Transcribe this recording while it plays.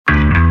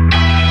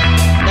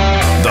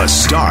The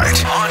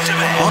Start. On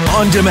demand.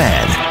 On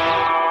demand.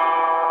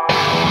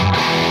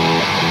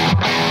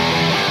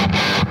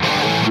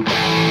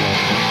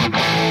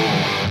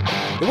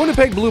 The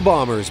Winnipeg Blue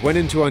Bombers went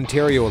into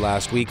Ontario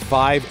last week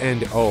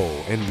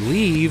 5-0 and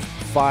leave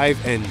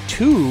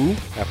 5-2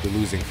 after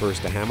losing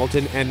first to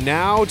Hamilton and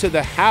now to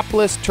the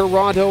hapless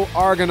Toronto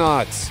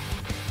Argonauts.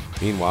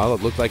 Meanwhile,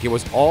 it looked like it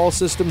was all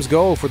systems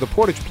go for the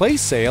Portage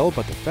Place sale,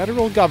 but the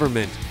federal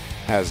government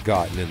has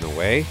gotten in the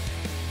way.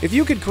 If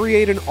you could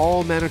create an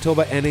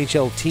all-Manitoba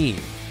NHL team,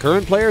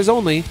 current players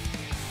only,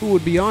 who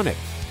would be on it?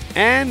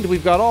 And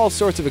we've got all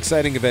sorts of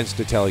exciting events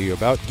to tell you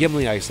about.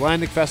 Gimli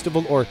Icelandic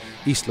Festival or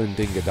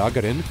Icelandic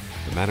Festival,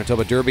 the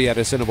Manitoba Derby at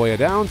Assiniboia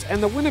Downs,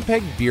 and the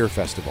Winnipeg Beer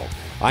Festival.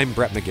 I'm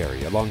Brett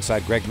McGarry,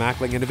 alongside Greg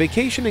Mackling and a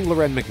vacationing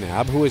Loren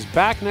McNabb, who is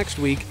back next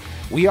week.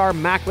 We are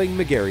Mackling,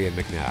 McGarry, and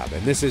McNabb,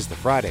 and this is the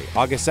Friday,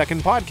 August 2nd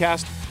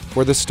podcast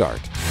for The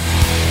Start.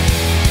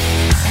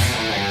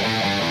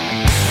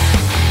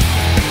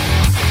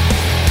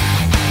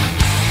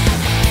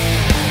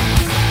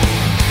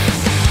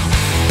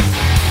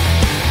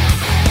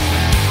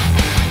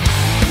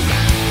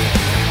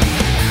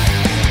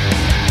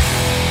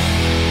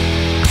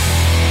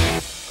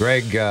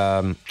 Greg,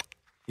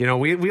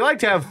 we like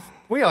to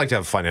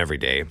have fun every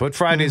day, but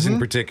Fridays in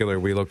particular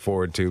we look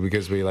forward to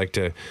because we like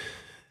to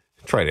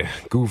try to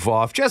goof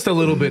off just a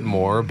little bit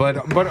more. But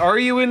are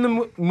you in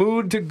the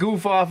mood to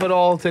goof off at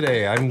all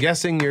today? I'm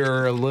guessing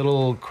you're a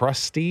little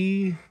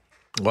crusty.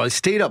 Well, I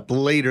stayed up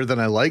later than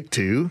I like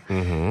to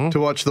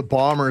watch the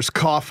Bombers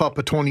cough up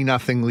a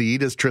 20-0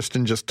 lead, as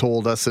Tristan just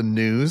told us in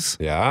news.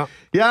 Yeah,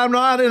 I'm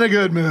not in a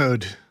good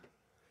mood.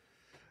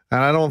 And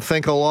I don't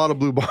think a lot of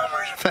Blue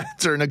Bombers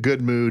fans are in a good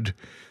mood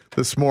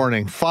this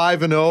morning.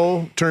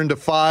 5-0 turned to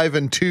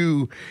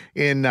 5-2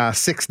 in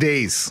 6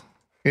 days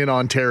in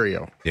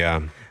Ontario.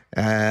 Yeah.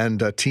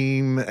 And a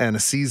team and a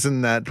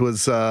season that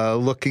was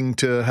looking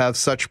to have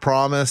such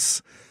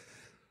promise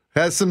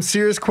has some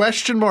serious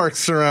question marks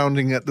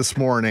surrounding it this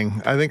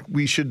morning. I think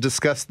we should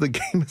discuss the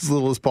game as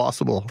little as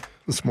possible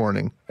this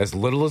morning. As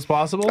little as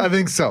possible? I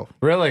think so.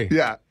 Really?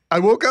 Yeah. I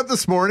woke up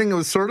this morning. It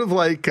was sort of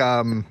like...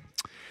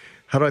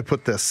 how do I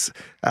put this?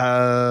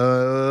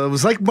 It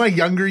was like my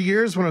younger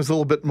years when I was a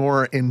little bit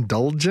more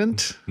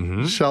indulgent,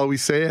 shall we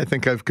say. I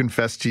think I've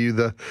confessed to you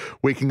the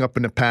waking up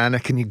in a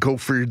panic and you go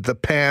for the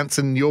pants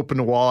and you open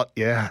the wallet.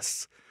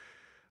 Yes,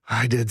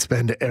 I did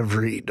spend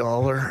every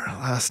dollar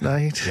last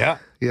night. Yeah.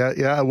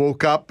 I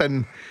woke up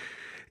and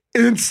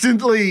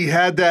instantly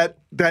had that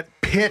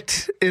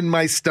pit in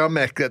my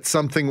stomach that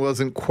something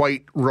wasn't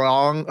quite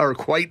wrong or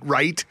quite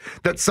right,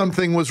 that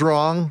something was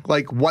wrong.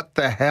 Like, what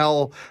the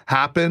hell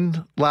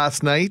happened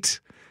last night?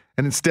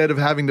 And instead of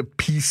having to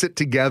piece it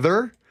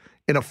together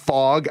in a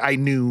fog, I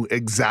knew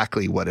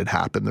exactly what had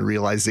happened. The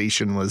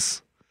realization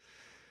was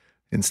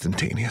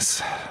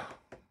instantaneous.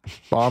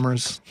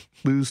 Bombers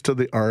lose to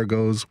the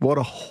Argos. What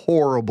a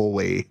horrible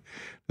way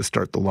to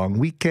start the long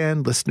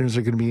weekend. Listeners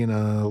are going to be in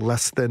a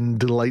less than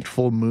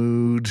delightful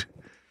mood.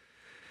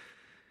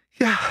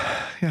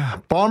 Yeah.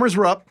 Bombers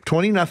were up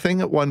 20-0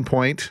 at one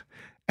point,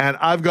 and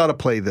I've got to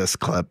play this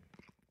clip.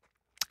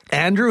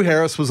 Andrew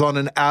Harris was on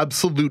an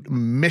absolute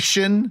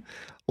mission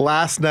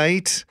last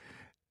night,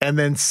 and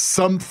then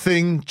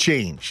something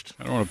changed.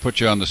 I don't want to put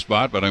you on the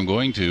spot, but I'm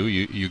going to.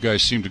 You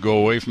guys seem to go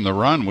away from the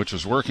run, which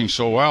was working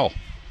so well.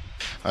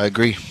 I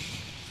agree.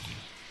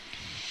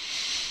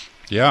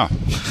 Yeah.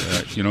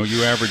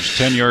 You averaged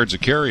 10 yards a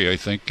carry, I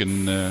think,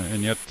 and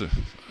yet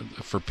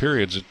for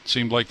periods it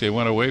seemed like they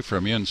went away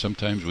from you, and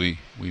sometimes we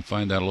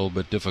find that a little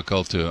bit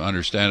difficult to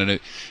understand. And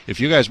if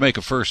you guys make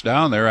a first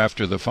down there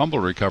after the fumble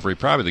recovery,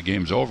 probably the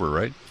game's over,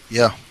 right?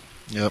 Yeah.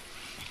 Yep.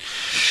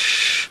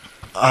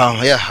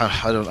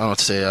 I don't know what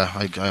to say.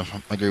 I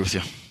agree with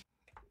you.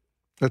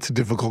 That's a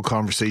difficult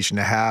conversation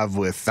to have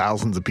with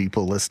thousands of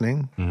people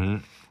listening.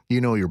 Mm-hmm.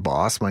 You know your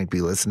boss might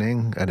be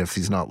listening, and if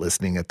he's not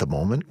listening at the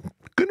moment,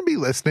 going to be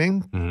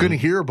listening, going to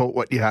hear about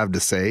what you have to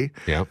say.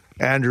 Yeah.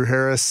 Andrew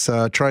Harris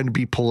trying to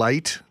be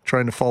polite,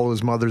 trying to follow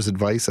his mother's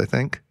advice, I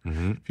think.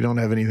 Mm-hmm. If you don't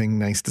have anything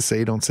nice to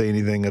say, don't say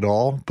anything at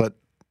all. But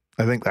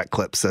I think that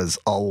clip says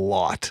a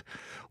lot.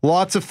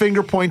 Lots of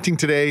finger pointing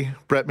today.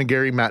 Brett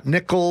McGarry, Matt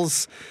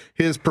Nichols,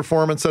 his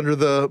performance under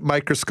the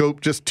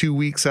microscope just 2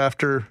 weeks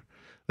after,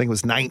 I think it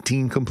was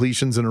 19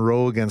 completions in a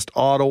row against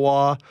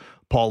Ottawa.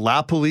 Paul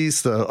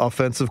Lapolice, the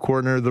offensive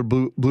coordinator of the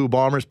Blue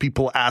Bombers,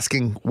 people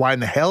asking, why in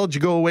the hell did you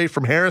go away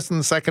from Harris in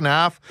the second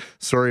half?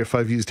 Sorry if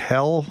I've used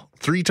hell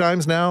 3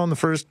 times now in the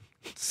first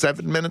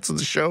 7 minutes of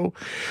the show.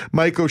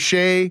 Mike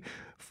O'Shea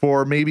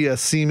for maybe a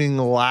seeming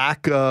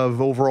lack of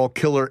overall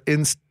killer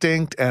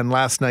instinct, and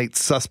last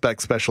night's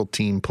suspect special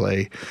team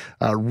play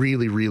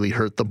really, really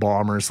hurt the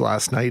Bombers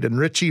last night. And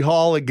Richie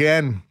Hall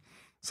again.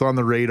 It's on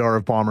the radar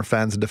of Bomber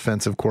fans and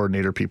defensive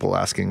coordinator, people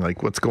asking,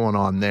 like, what's going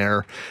on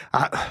there?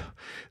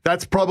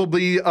 That's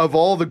probably, of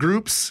all the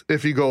groups,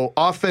 if you go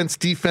offense,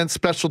 defense,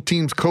 special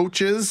teams,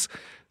 coaches,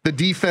 The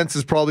defense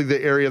is probably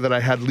the area that I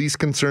had least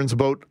concerns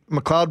about.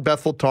 McLeod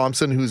Bethel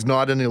Thompson, who's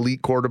not an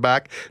elite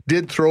quarterback,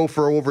 did throw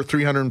for over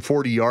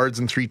 340 yards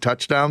and 3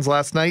 touchdowns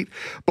last night.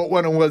 But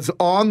when it was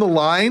on the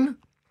line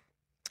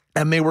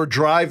and they were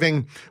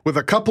driving with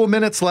a couple of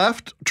minutes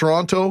left,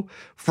 Toronto,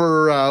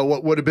 for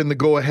what would have been the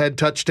go-ahead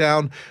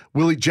touchdown,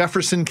 Willie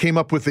Jefferson came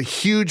up with a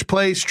huge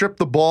play, stripped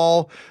the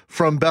ball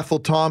from Bethel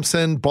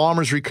Thompson.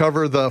 Bombers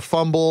recover the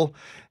fumble,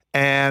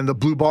 and the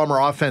Blue Bomber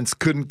offense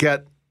couldn't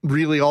get.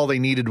 Really, all they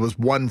needed was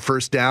 1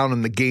 first down,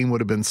 and the game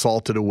would have been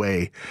salted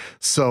away.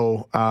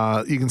 So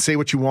you can say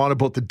what you want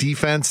about the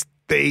defense.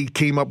 They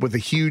came up with a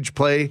huge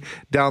play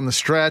down the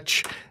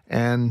stretch,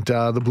 and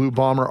the Blue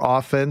Bomber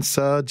offense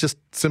just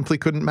simply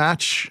couldn't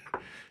match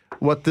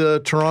what the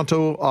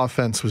Toronto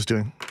offense was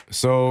doing.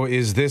 So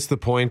is this the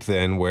point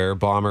then where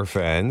Bomber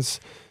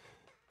fans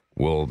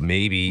will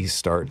maybe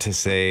start to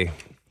say,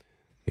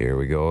 here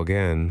we go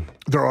again?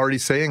 They're already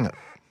saying it.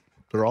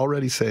 They're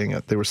already saying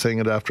it. They were saying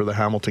it after the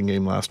Hamilton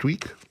game last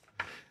week.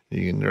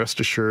 You can rest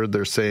assured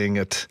they're saying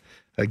it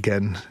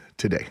again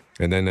today.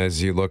 And then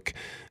as you look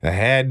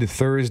ahead,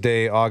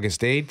 Thursday,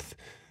 August 8th,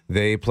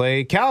 they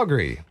play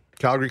Calgary.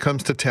 Calgary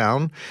comes to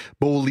town.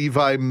 Bo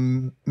Levi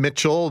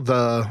Mitchell,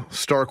 the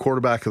star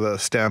quarterback of the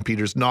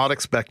Stampeders, not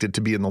expected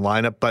to be in the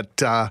lineup, but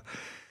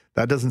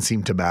that doesn't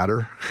seem to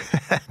matter.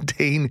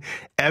 Dane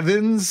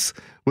Evans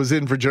was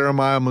in for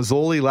Jeremiah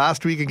Mazzoli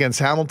last week against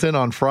Hamilton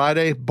on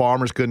Friday.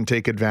 Bombers couldn't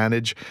take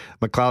advantage.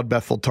 McLeod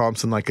Bethel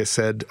Thompson, like I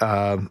said,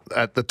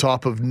 at the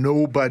top of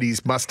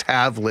nobody's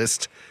must-have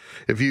list.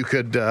 If you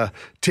could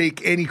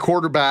take any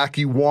quarterback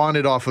you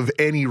wanted off of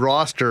any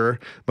roster,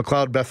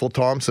 McLeod Bethel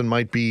Thompson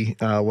might be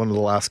one of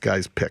the last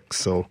guys picked.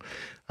 So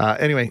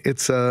anyway,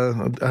 it's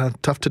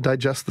tough to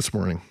digest this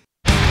morning.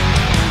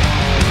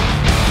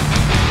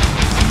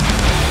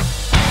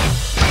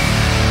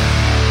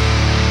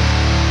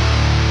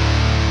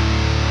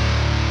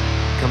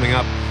 Coming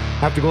up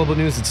after Global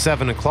News at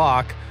 7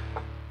 o'clock,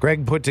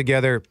 Greg put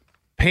together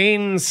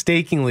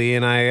painstakingly,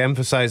 and I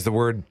emphasize the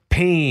word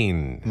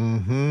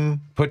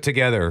pain, put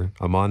together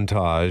a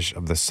montage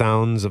of the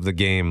sounds of the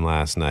game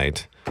last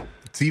night.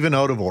 It's even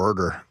out of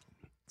order.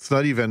 It's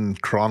not even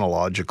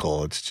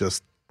chronological. It's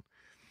just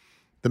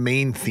the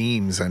main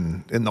themes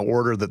and in the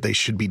order that they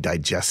should be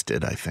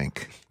digested, I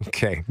think.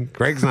 Okay.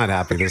 Greg's not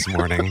happy this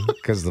morning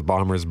because the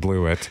Bombers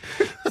blew it.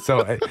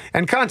 So,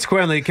 and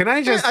consequently, can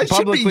I just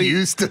publicly... should be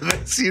used to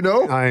this, you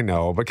know? I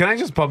know, but can I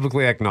just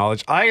publicly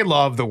acknowledge, I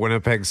love the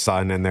Winnipeg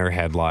Sun and their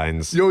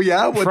headlines. Oh,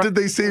 yeah? What did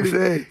they say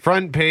today?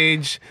 Front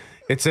page,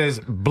 it says,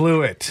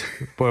 blew it,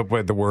 but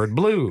with the word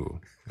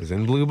blue, as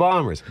in Blue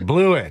Bombers.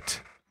 Blew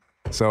it.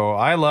 So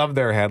I love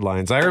their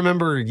headlines. I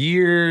remember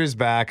years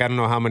back, I don't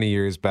know how many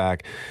years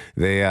back,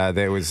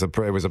 it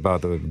was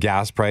about the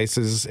gas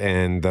prices,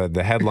 and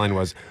the headline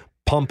was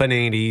 "Pumping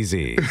Ain't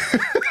Easy."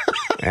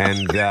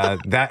 And that,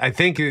 I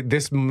think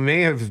this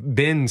may have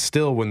been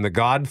still when The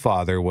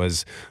Godfather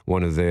was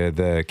one of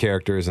the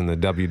characters in the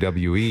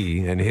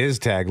WWE, and his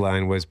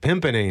tagline was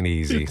 "Pimpin' Ain't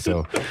Easy."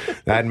 So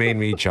that made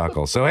me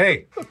chuckle. So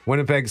hey,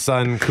 Winnipeg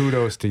Sun,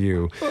 kudos to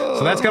you.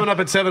 So that's coming up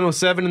at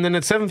 7:07, and then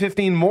at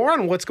 7:15, more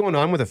on what's going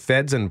on with the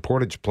feds in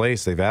Portage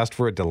Place. They've asked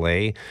for a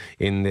delay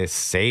in this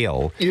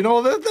sale. You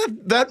know,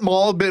 that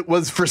mall bit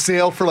was for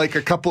sale for like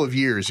a couple of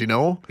years, you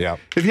know? Yeah.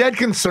 If you had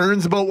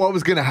concerns about what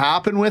was going to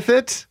happen with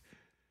it,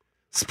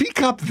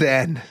 speak up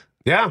then.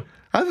 Yeah.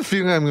 I have a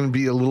feeling I'm going to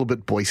be a little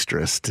bit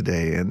boisterous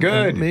today and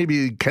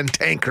maybe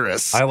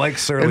cantankerous. I like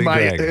surly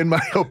Greg. In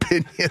my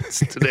opinions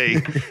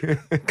today.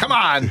 Come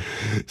on.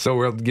 So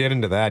we'll get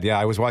into that. Yeah,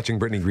 I was watching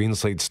Brittany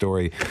Greenslate's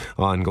story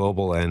on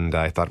Global, and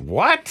I thought,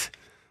 what?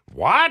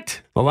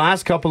 The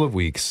last couple of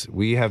weeks,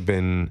 we have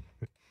been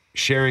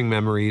sharing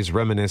memories,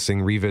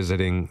 reminiscing,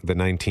 revisiting the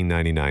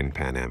 1999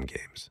 Pan Am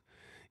Games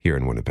here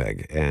in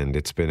Winnipeg. And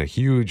it's been a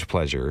huge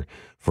pleasure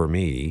for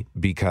me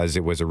because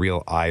it was a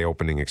real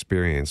eye-opening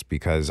experience,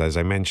 because as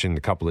I mentioned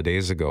a couple of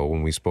days ago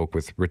when we spoke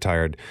with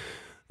retired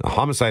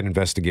homicide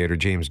investigator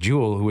James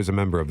Jewell, who was a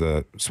member of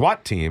the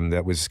SWAT team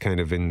that was kind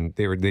of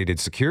they did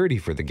security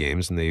for the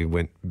games, and they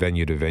went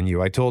venue to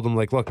venue. I told him,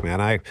 like, look,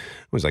 man, I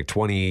was like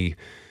 20,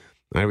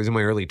 I was in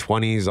my early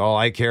 20s. All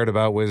I cared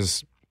about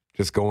was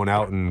just going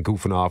out and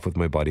goofing off with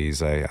my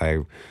buddies.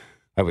 I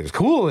was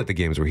cool that the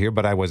games were here,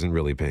 but I wasn't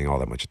really paying all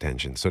that much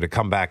attention. So to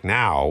come back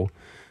now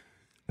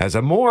as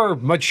a more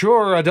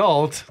mature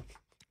adult,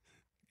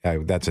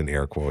 that's in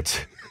air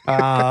quotes,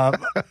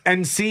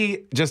 and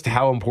see just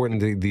how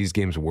important these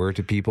games were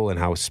to people and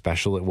how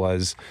special it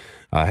was,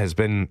 has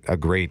been a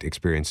great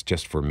experience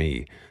just for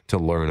me to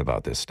learn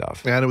about this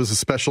stuff. And it was a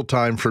special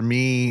time for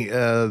me,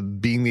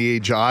 being the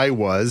age I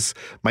was.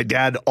 My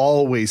dad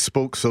always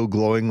spoke so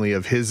glowingly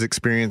of his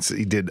experience.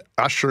 He did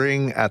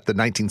ushering at the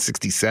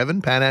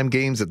 1967 Pan Am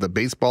Games at the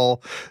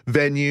baseball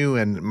venue,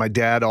 and my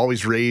dad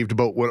always raved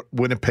about what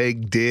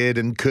Winnipeg did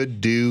and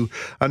could do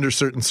under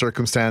certain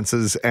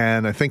circumstances.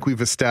 And I think we've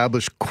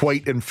established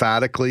quite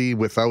emphatically,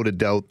 without a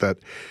doubt, that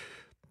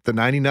The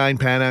 99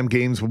 Pan Am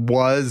Games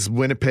was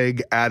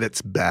Winnipeg at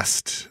its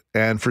best.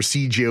 And for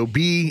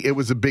CJOB, it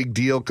was a big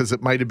deal because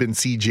it might have been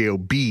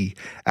CJOB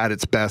at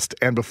its best.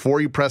 And before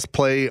you press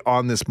play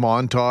on this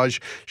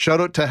montage, shout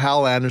out to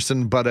Hal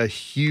Anderson, but a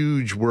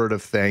huge word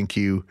of thank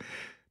you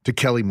to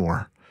Kelly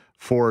Moore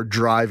for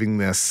driving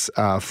this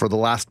for the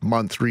last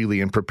month, really,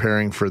 and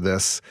preparing for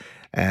this.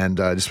 And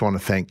I just want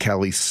to thank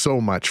Kelly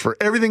so much for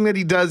everything that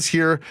he does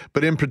here,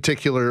 but in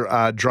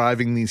particular,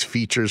 driving these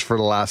features for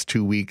the last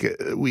 2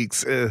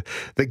 weeks.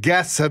 The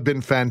guests have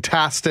been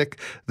fantastic.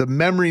 The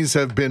memories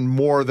have been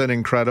more than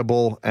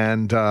incredible.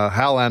 And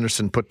Hal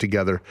Anderson put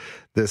together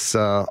this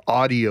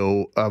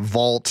audio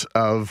vault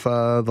of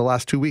the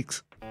last 2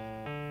 weeks.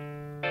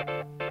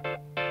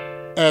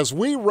 As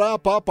we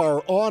wrap up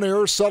our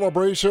on-air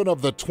celebration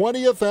of the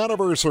 20th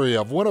anniversary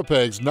of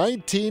Winnipeg's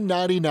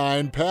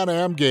 1999 Pan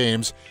Am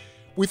Games,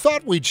 we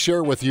thought we'd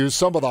share with you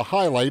some of the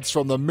highlights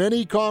from the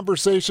many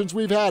conversations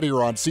we've had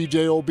here on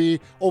CJOB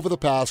over the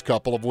past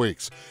couple of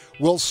weeks.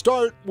 We'll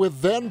start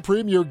with then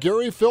Premier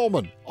Gary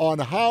Filmon on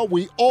how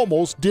we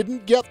almost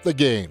didn't get the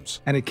games.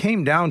 And it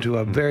came down to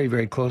a very,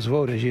 very close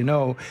vote. As you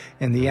know,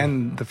 in the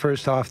end, the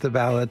first off the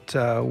ballot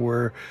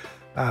were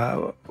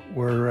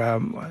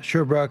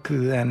Sherbrooke,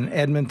 then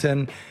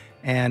Edmonton,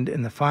 and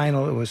in the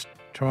final it was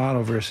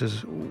Toronto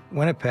versus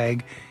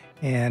Winnipeg.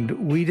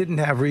 And we didn't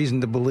have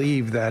reason to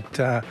believe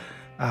that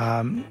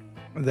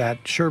that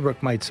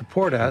Sherbrooke might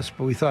support us,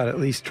 but we thought at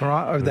least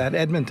Toronto, or that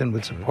Edmonton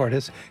would support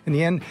us. In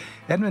the end,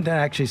 Edmonton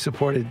actually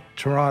supported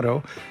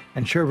Toronto,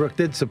 and Sherbrooke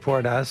did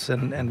support us,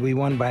 and we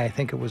won by, I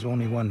think it was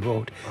only one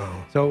vote.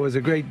 Oh. So it was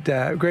a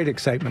great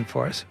excitement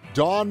for us.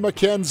 Don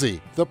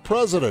McKenzie, the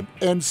president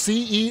and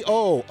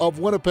CEO of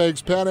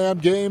Winnipeg's Pan Am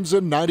Games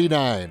in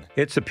 '99.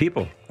 It's the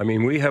people. I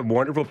mean, we have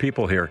wonderful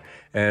people here,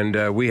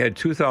 and we had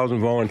 2,000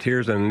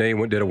 volunteers, and they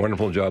did a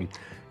wonderful job.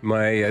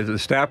 The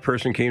staff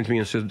person came to me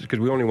and said, because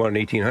we only wanted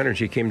 1,800,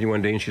 she came to me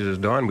one day and she says,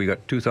 Don, we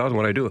got 2,000,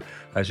 what do I do?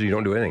 I said, you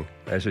don't do anything.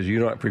 I said,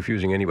 you're not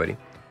refusing anybody.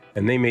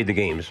 And they made the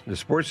games. The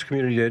sports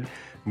community did.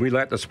 We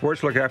let the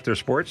sports look after their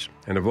sports,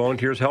 and the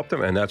volunteers helped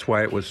them, and that's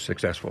why it was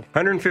successful.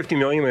 $150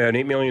 million, we had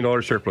an $8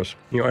 million surplus.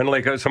 You know,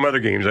 unlike some other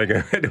games I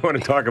don't want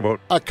to talk about.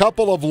 A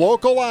couple of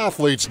local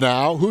athletes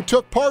now who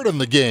took part in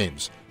the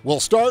games. We'll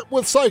start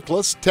with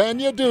cyclist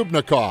Tanya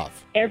Dubnikov.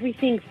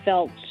 Everything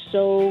felt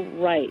so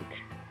right.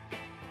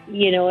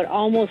 You know, it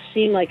almost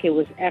seemed like it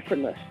was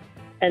effortless.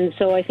 And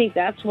so I think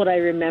that's what I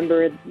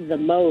remember the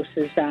most,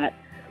 is that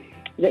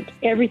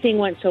everything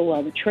went so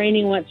well. The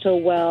training went so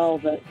well,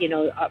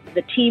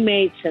 the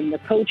teammates and the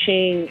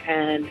coaching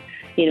and,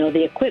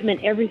 the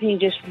equipment, everything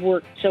just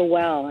worked so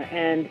well.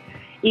 And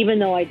even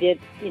though I did,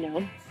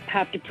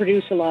 have to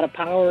produce a lot of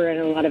power and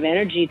a lot of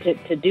energy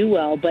to do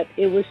well, but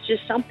it was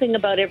just something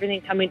about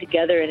everything coming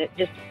together, and it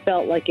just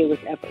felt like it was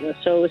effortless.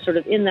 So it was sort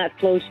of in that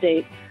flow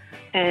state,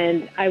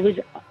 and I was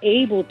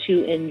able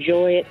to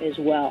enjoy it as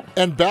well.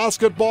 And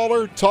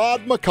basketballer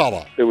Todd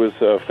McCullough. It was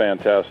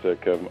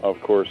fantastic. Of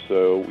course,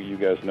 you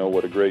guys know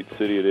what a great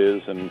city it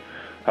is and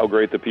how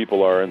great the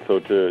people are. And so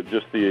to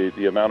just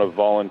the amount of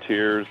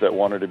volunteers that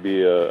wanted to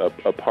be a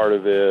part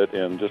of it,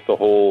 and just the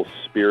whole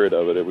spirit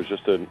of it, it was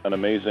just an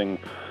amazing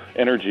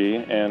energy.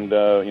 And,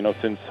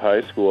 since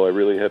high school, I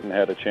really hadn't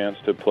had a chance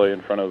to play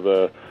in front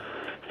of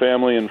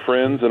family and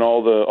friends and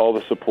all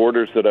the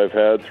supporters that I've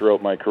had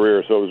throughout my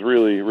career. So it was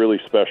really, really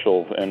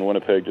special, and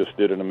Winnipeg just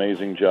did an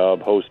amazing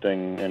job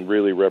hosting and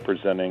really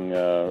representing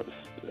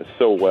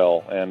so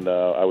well. And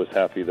I was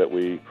happy that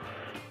we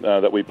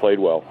played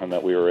well, and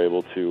that we were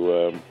able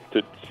to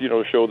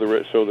show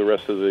the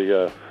rest of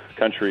the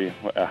country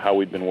how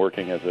we'd been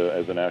working as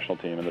a national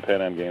team. And the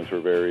Pan Am Games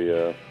were very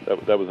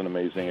that was an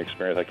amazing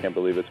experience. I can't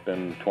believe it's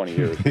been 20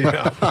 years.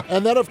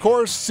 And then, of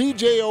course,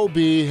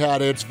 CJOB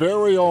had its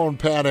very own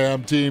Pan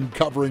Am team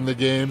covering the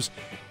games,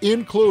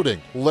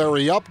 including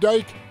Larry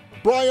Updike,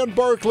 Brian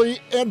Barkley,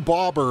 and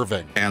Bob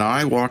Irving. And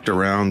I walked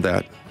around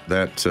the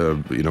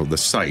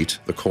site,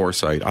 the core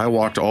site. I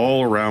walked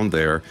all around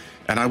there,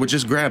 and I would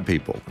just grab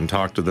people and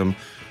talk to them,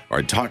 or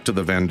I'd talk to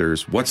the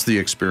vendors. What's the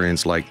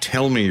experience like?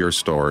 Tell me your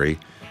story.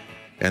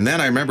 And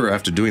then I remember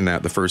after doing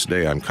that the first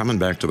day, I'm coming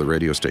back to the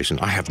radio station.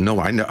 I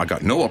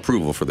got no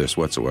approval for this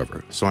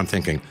whatsoever. So I'm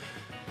thinking,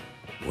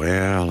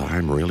 well,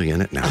 I'm really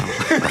in it now.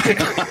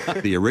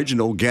 The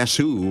original Guess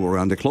Who were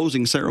on the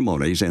closing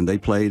ceremonies, and they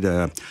played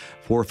a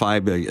 4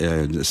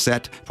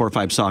 or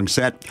 5 song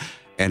set.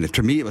 And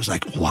to me, it was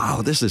like,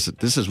 wow, this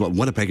is what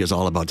Winnipeg is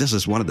all about. This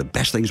is one of the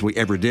best things we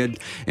ever did.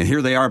 And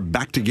here they are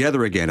back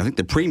together again. I think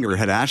the Premier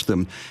had asked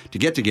them to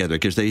get together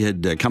because they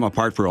had come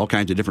apart for all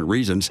kinds of different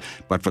reasons.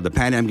 But for the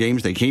Pan Am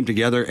Games, they came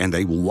together and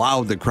they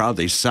wowed the crowd.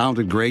 They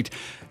sounded great.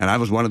 And I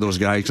was one of those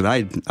guys, and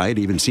I had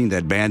even seen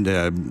that band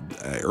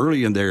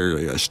early in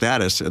their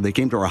status. They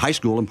came to our high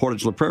school in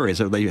Portage Place,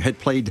 so they had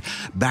played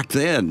back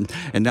then.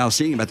 And now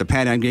seeing them at the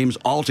Pan Am Games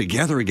all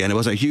together again, it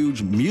was a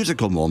huge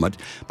musical moment,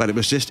 but it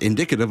was just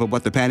indicative of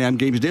what the Pan Am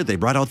Games did. They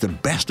brought out the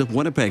best of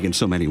Winnipeg in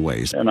so many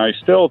ways. And I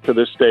still, to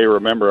this day,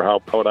 remember how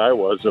proud I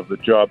was of the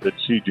job that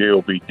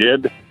CJOB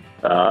did.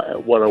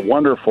 What a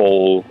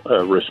wonderful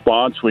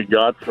response we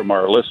got from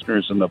our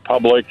listeners and the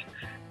public.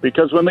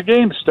 Because when the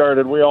game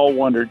started, we all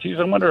wondered, geez,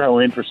 I wonder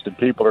how interested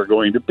people are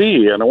going to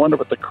be, and I wonder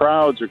what the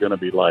crowds are going to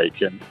be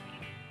like. And,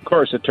 of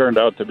course, it turned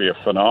out to be a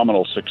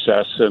phenomenal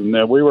success, and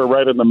we were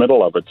right in the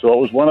middle of it. So it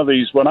was one of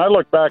these, when I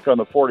look back on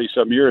the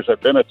 40-some years I've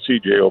been at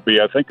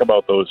CJOB, I think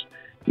about those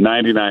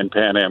 99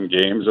 Pan Am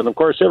games. And, of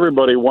course,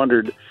 everybody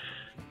wondered,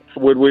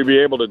 would we be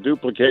able to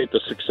duplicate the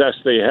success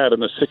they had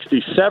in the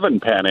 67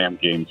 Pan Am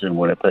games in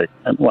Winnipeg?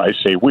 And when I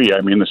say we, I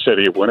mean the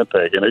city of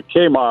Winnipeg. And it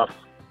came off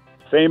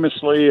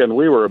famously, and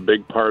we were a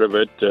big part of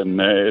it.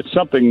 And it's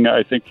something,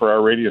 I think, for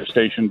our radio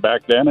station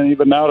back then and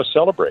even now to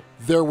celebrate.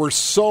 There were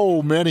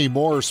so many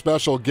more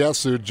special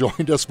guests who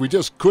joined us. We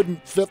just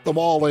couldn't fit them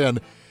all in.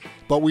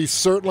 But we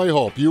certainly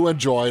hope you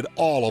enjoyed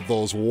all of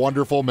those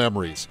wonderful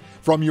memories.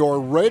 From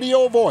your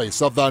radio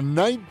voice of the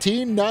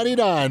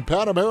 1999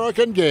 Pan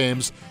American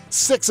Games,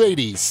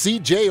 680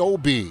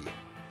 CJOB.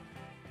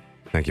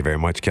 Thank you very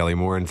much, Kelly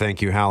Moore, and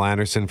thank you, Hal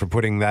Anderson, for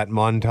putting that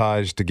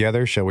montage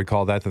together. Shall we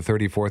call that the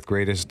 34th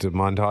greatest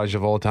montage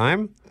of all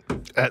time?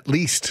 At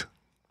least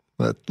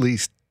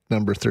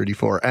number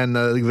 34. And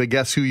the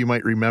Guess Who, you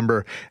might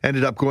remember,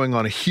 ended up going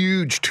on a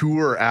huge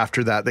tour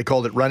after that. They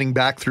called it Running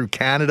Back Through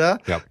Canada.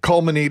 Yep.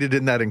 Culminated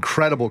in that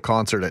incredible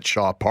concert at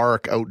Shaw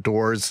Park,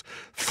 outdoors,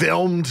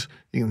 filmed.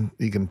 You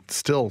can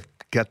still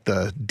get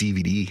the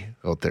DVD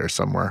out there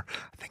somewhere.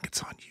 I think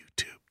it's on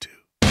YouTube, too.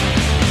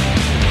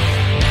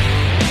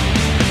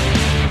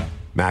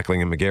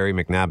 Mackling and McGarry,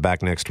 McNabb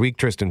back next week.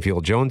 Tristan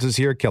Field-Jones is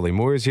here. Kelly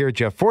Moore is here.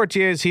 Jeff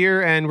Fortier is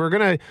here. And we're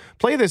going to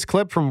play this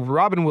clip from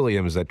Robin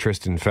Williams that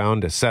Tristan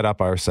found to set up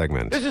our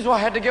segment. This is why I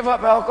had to give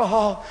up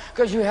alcohol,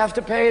 because you have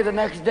to pay the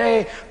next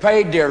day.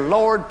 Pray, dear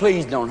Lord,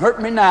 please don't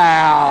hurt me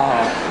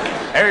now.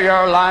 There you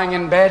are lying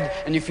in bed,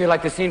 and you feel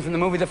like the scene from the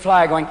movie The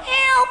Fly going,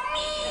 help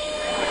me!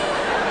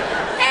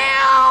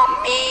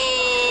 Help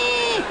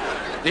me!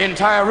 The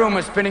entire room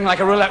is spinning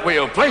like a roulette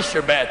wheel. Place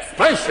your bets.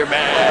 Place your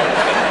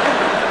bets.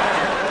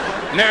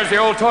 And there's the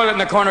old toilet in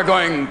the corner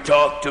going,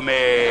 talk to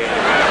me.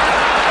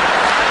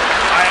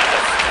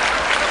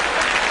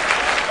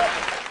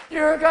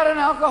 You've got an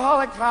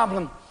alcoholic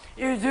problem.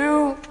 You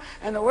do.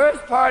 And the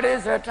worst part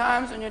is there are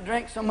times when you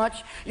drink so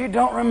much you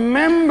don't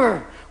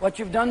remember what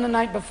you've done the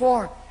night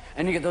before.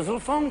 And you get those little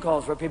phone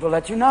calls where people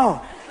let you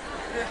know.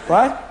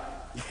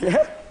 What?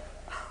 Yeah?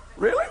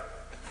 Really?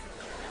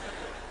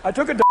 I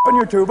took a on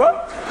your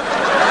tuba?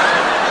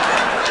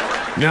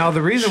 Now,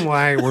 the reason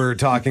why we're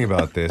talking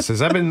about this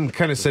is I've been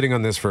kind of sitting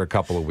on this for a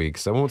couple of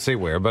weeks. I won't say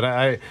where, but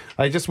I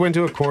just went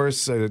to a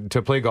course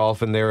to play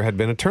golf, and there had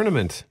been a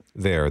tournament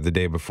there the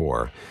day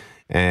before.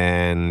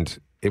 And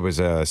it was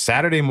a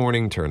Saturday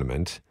morning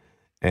tournament.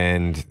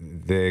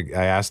 And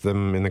I asked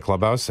them in the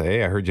clubhouse,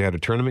 hey, I heard you had a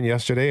tournament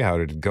yesterday. How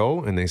did it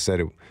go? And they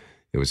said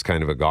it was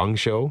kind of a gong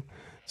show.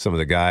 Some of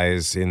the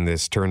guys in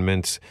this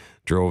tournament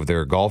drove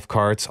their golf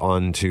carts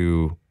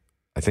onto,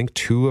 I think,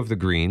 2 of the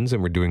greens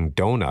and were doing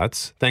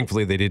donuts.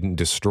 Thankfully, they didn't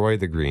destroy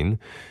the green.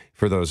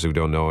 For those who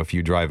don't know, if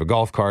you drive a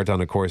golf cart on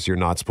a course, you're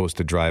not supposed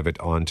to drive it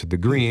onto the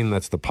green.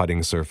 That's the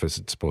putting surface.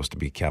 It's supposed to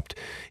be kept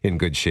in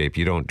good shape.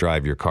 You don't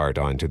drive your cart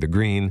onto the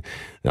green.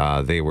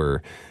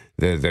 The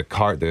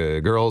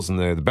girls in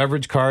the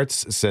beverage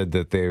carts said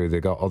that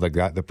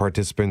the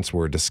participants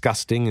were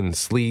disgusting and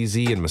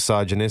sleazy and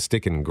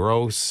misogynistic and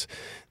gross.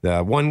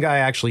 The one guy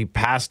actually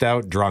passed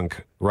out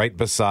drunk right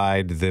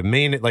beside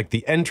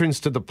the entrance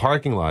to the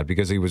parking lot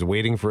because he was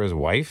waiting for his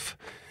wife,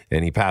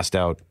 and he passed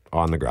out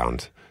on the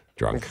ground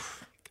drunk.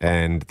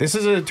 And this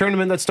is a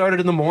tournament that started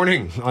in the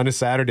morning on a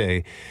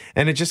Saturday,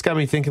 and it just got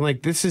me thinking,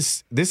 like, this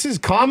is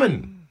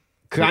common.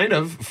 Kind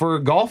of for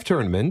golf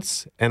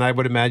tournaments, and I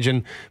would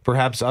imagine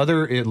perhaps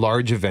other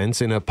large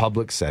events in a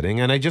public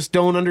setting. And I just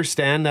don't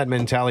understand that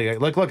mentality.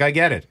 Look, I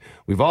get it.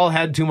 We've all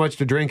had too much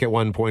to drink at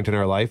one point in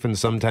our life, and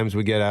sometimes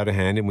we get out of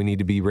hand and we need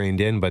to be reined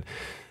in. But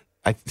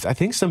I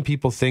think some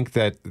people think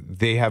that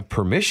they have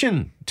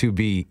permission to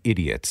be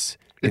idiots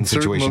in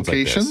situations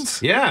locations? Like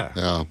this.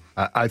 Yeah.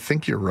 I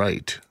think you're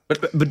right.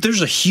 But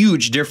there's a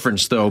huge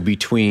difference, though,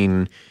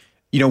 between...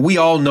 we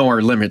all know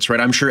our limits, right?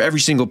 I'm sure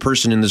every single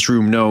person in this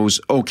room knows,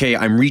 okay,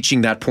 I'm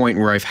reaching that point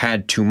where I've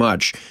had too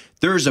much.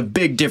 There's a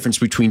big difference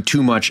between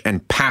too much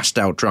and passed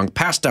out drunk.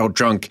 Passed out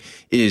drunk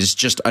is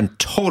just a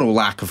total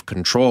lack of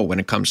control when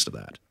it comes to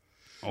that.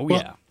 Oh,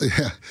 yeah.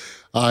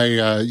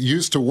 I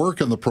used to work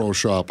in the pro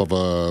shop of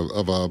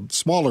a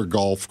smaller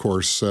golf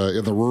course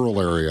in the rural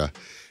area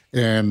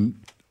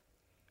and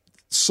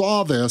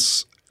saw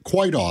this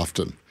quite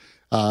often.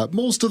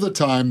 Most of the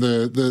time,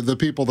 the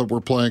people that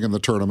were playing in the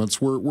tournaments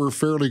were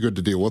fairly good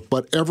to deal with,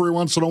 but every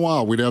once in a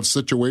while, we'd have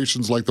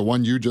situations like the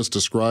one you just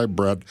described,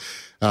 Brett,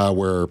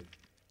 where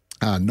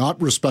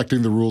not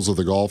respecting the rules of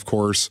the golf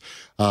course,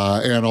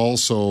 and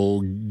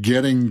also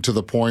getting to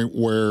the point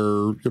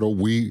where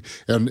we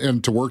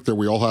and to work there,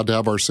 we all had to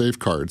have our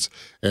safeguards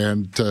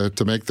and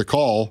to make the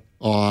call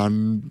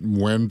on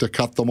when to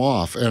cut them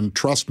off. And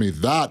trust me,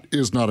 that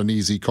is not an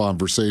easy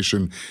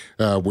conversation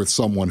with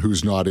someone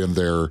who's not in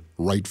their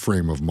right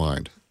frame of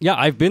mind. Yeah,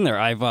 I've been there.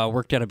 I've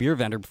worked at a beer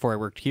vendor before I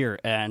worked here,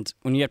 and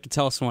when you have to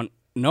tell someone,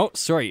 no,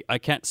 sorry, I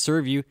can't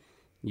serve you,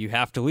 you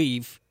have to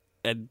leave,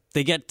 and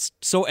they get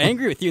so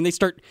angry with you, and they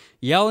start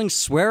yelling,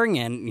 swearing,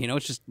 and,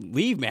 it's just,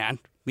 leave, man.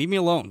 Leave me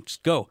alone.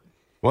 Just go.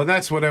 Well,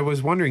 that's what I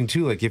was wondering,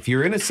 too. Like, if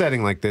you're in a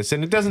setting like this,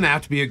 and it doesn't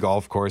have to be a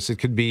golf course, it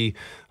could be,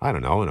 I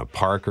don't know, in a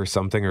park or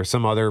something, or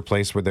some other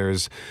place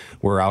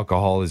where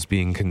alcohol is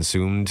being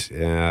consumed,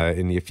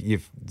 and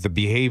if the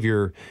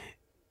behavior,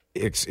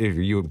 if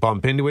you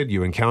bump into it,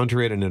 you encounter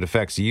it, and it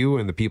affects you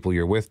and the people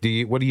you're with,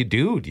 what do you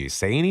do? Do you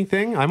say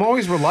anything? I'm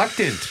always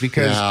reluctant,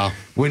 because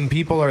when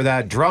people are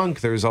that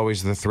drunk, there's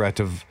always the threat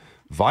of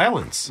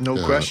violence.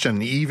 No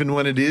question. Even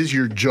when it is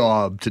your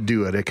job to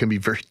do it, it can be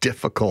very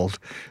difficult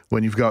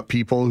when you've got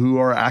people who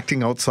are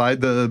acting outside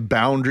the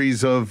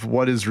boundaries of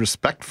what is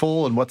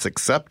respectful and what's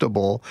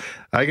acceptable.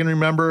 I can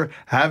remember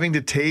having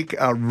to take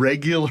a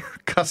regular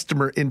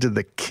customer into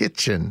the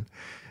kitchen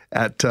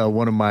at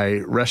one of my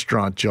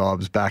restaurant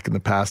jobs back in the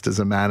past as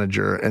a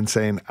manager and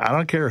saying, I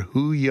don't care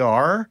who you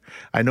are.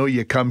 I know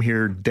you come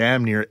here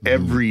damn near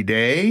every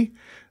day,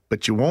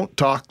 but you won't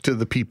talk to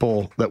the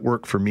people that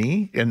work for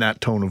me in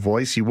that tone of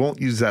voice. You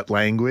won't use that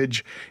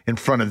language in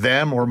front of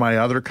them or my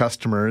other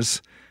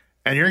customers,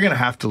 and you're going to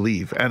have to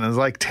leave. And it was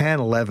like 10,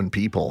 11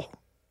 people.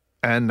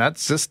 And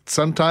that's just,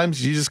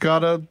 sometimes you just got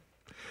to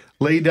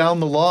lay down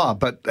the law.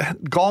 But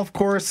golf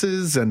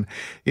courses and,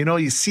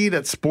 you see it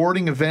at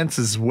sporting events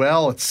as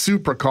well. It's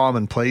super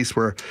commonplace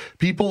where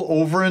people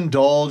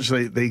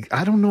overindulge. They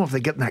I don't know if they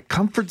get in that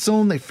comfort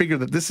zone. They figure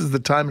that this is the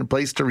time and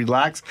place to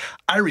relax.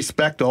 I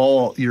respect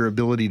all your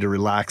ability to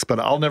relax, but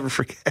I'll never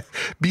forget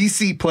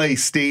BC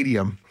Place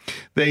Stadium.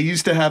 They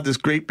used to have this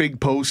great big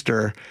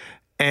poster,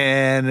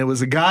 and it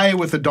was a guy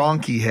with a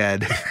donkey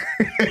head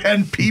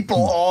and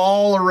people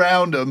all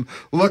around him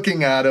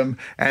looking at him.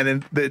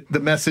 And the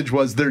message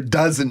was, there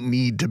doesn't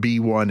need to be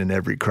one in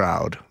every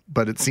crowd.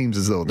 But it seems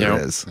as though there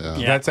is. Yeah.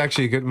 That's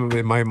actually good.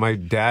 My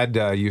dad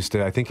used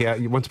to, I think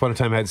once upon a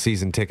time had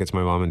season tickets.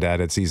 My mom and dad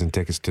had season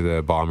tickets to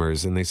the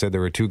Bombers. And they said there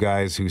were two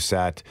guys who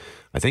sat,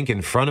 I think,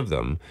 in front of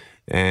them.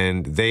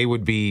 And they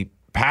would be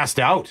passed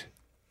out.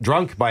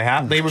 Drunk by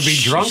half. They would be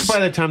drunk by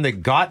the time they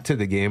got to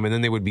the game, and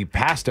then they would be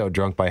passed out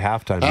drunk by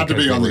halftime. Had to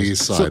be on the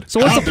east side. So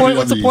what's the point?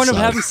 What's the point of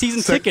having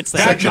season tickets?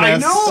 Then? I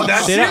know.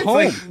 That's it. At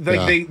home.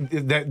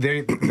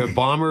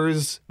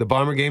 The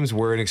Bomber games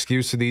were an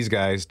excuse to these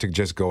guys to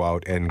just go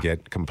out and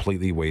get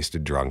completely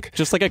wasted drunk.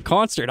 Just like a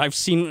concert. I've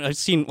seen.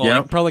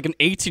 Well, probably like an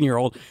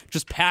 18-year-old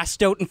just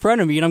passed out in front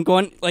of me, and I'm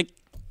going like,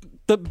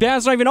 the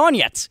band's not even on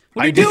yet.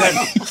 What are you doing?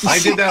 I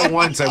did that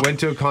once. I went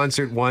to a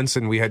concert once,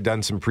 and we had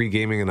done some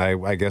pre-gaming, and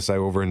I guess I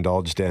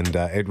overindulged, and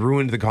it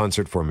ruined the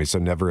concert for me, so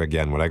never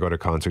again. When I go to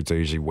concerts, I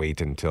usually wait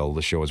until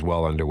the show is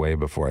well underway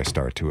before I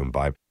start to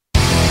imbibe.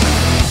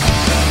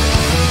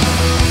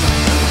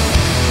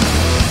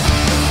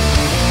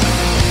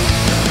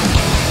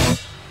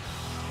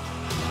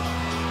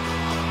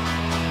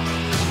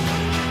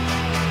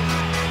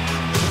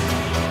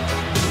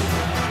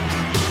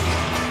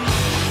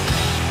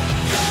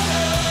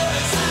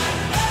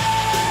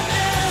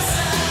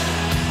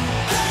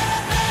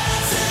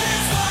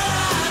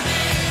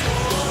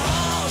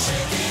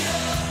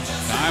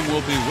 Will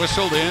be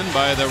whistled in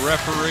by the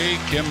referee,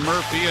 Kim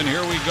Murphy, and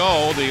here we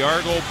go. The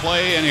Argo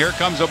play, and here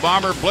comes a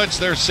Bomber blitz.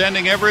 They're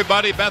sending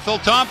everybody. Bethel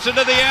Thompson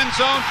to the end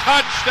zone.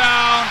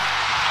 Touchdown.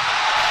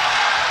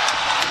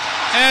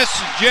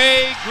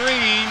 S.J.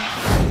 Green.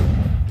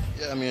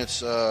 Yeah, I mean,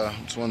 it's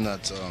one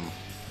that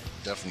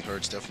definitely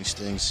hurts, definitely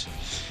stings.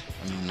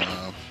 I mean,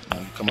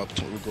 we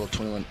go up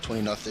 20-0,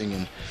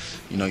 and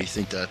you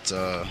think that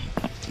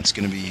it's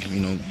going to be,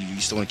 you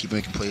still want to keep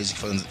making plays,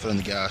 foot on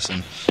the gas,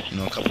 and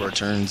a couple of our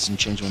turns and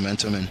change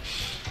momentum, and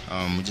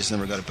we just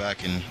never got it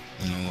back. And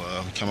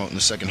we come out in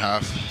the second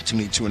half, too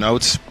many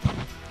 2-and-outs,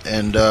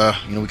 and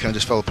we kind of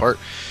just fell apart.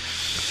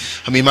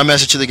 I mean, my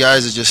message to the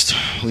guys is just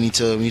we need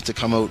to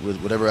come out with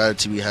whatever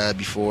attitude we had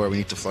before. We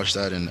need to flush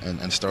that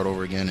and start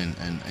over again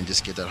and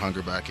just get that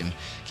hunger back and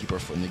keep our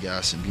foot in the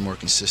gas and be more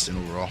consistent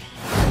overall.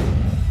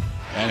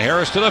 And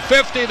Harris to the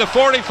 50, the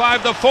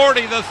 45, the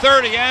 40, the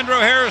 30. Andrew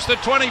Harris, the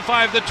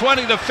 25, the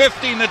 20, the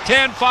 15, the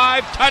 10,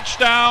 5.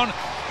 Touchdown.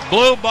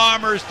 Blue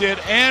Bombers. Did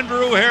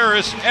Andrew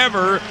Harris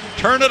ever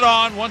turn it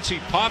on once he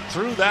popped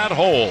through that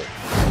hole?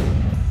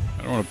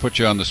 I don't want to put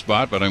you on the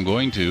spot, but I'm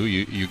going to.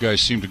 You guys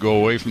seem to go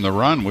away from the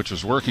run, which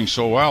was working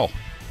so well.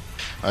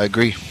 I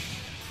agree.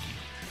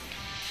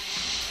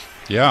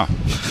 Yeah.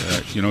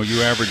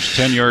 You averaged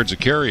 10 yards a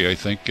carry, I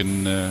think,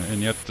 and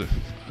yet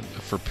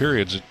for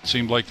periods it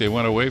seemed like they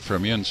went away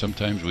from you, and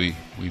sometimes we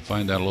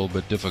find that a little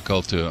bit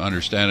difficult to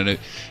understand. And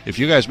if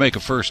you guys make a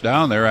first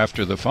down there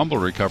after the fumble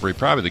recovery,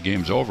 probably the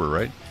game's over,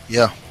 right?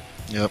 Yeah.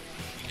 Yep.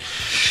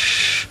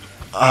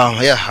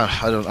 I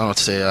don't know what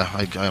to say.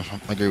 I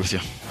agree with you.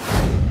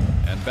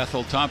 And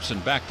Bethel Thompson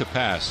back to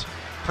pass.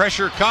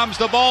 Pressure comes,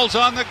 the ball's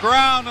on the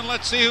ground, and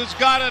let's see who's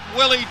got it.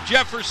 Willie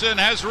Jefferson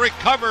has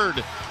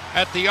recovered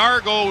at the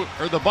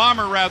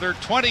Bomber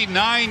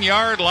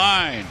 29-yard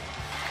line.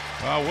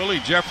 Well, Willie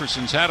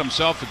Jefferson's had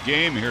himself a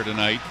game here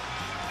tonight.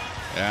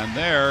 And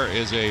there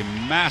is a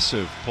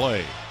massive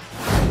play.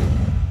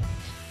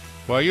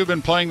 Well, you've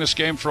been playing this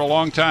game for a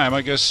long time.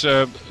 I guess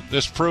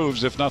this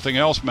proves, if nothing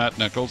else, Matt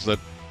Nichols, that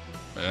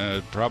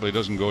it probably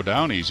doesn't go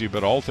down easy,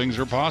 but all things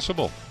are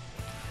possible.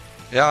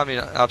 Yeah, I mean,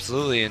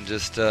 absolutely. And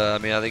just, I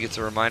think it's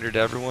a reminder to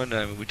everyone.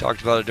 I mean, we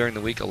talked about it during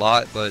the week a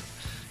lot, but,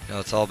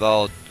 it's all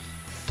about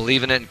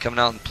believing it and coming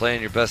out and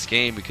playing your best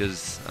game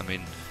because,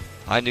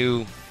 I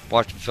knew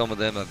watching film of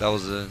them that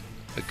was a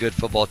good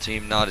football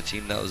team, not a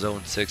team that was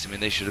 0-6. I mean,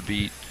 they should have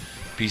beat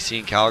BC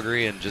and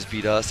Calgary and just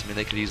beat us. I mean,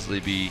 they could easily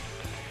be,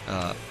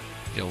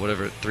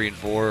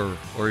 3-4 or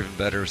even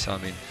better. So,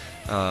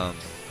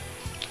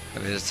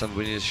 it's something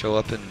we need to show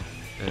up and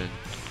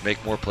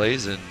make more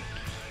plays and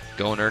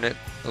go and earn it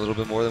a little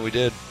bit more than we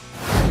did.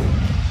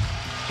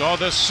 So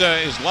this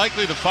is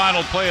likely the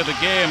final play of the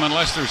game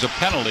unless there's a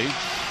penalty.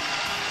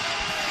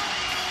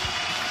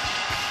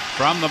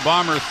 From the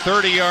Bomber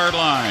 30-yard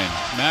line,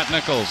 Matt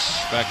Nichols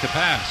back to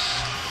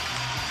pass.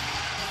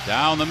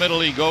 Down the middle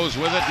he goes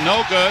with it.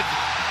 No good.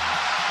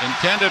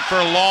 Intended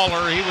for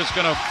Lawler. He was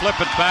going to flip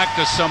it back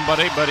to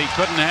somebody, but he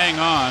couldn't hang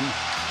on.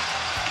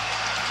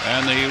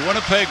 And the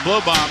Winnipeg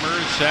Blue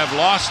Bombers have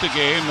lost a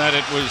game that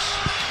it was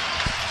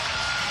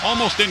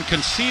almost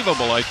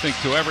inconceivable, I think,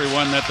 to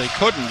everyone that they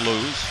couldn't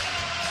lose.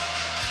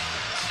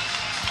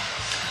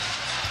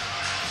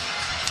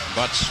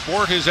 But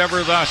sport is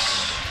ever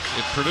thus.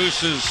 It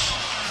produces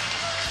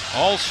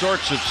all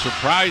sorts of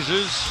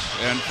surprises,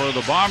 and for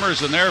the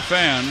Bombers and their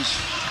fans,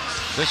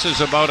 this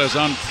is about as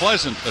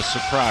unpleasant a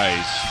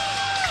surprise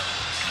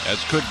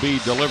as could be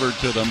delivered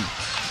to them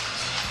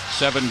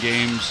 7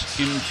 games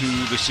into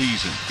the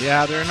season.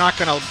 Yeah, they're not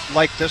going to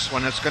like this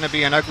one. It's going to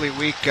be an ugly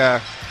week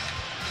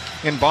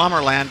in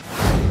Bomberland.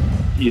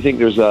 Do you think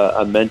there's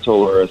a mental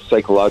or a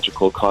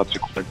psychological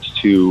consequence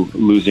to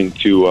losing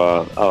to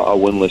a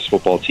winless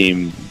football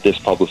team this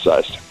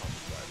publicized?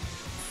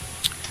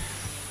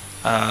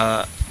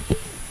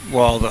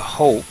 Well, the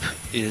hope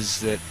is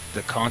that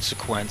the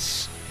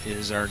consequence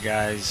is our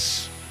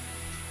guys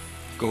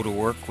go to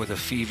work with a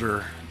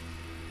fever,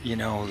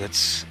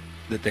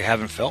 that they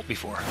haven't felt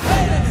before.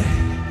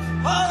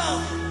 Hold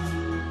on.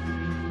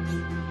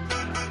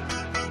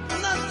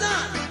 I'm not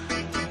done.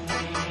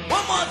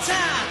 One more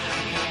time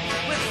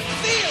with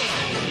feeling.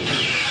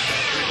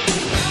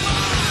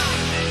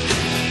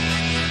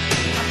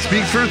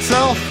 Speaks for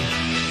itself.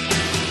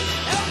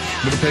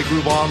 Winnipeg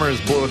Blue Bombers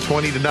blow a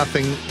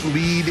 20-0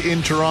 lead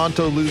in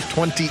Toronto, lose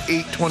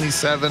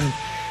 28-27.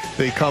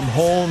 They come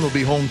home. They'll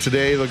be home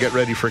today. They'll get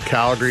ready for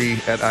Calgary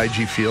at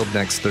IG Field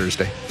next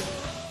Thursday.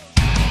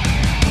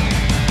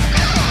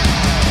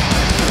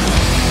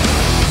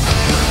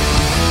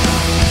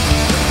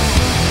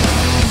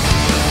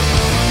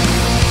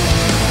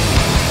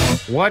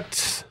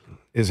 What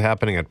is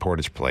happening at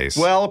Portage Place?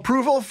 Well,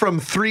 approval from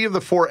 3 of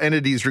the 4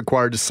 entities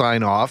required to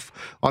sign off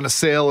on a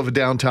sale of a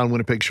downtown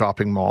Winnipeg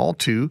shopping mall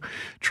to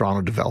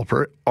Toronto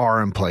developer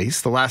are in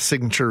place. The last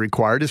signature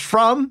required is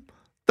from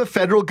the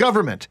federal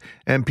government.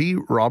 MP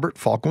Robert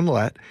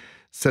Falcon-Willett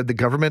said the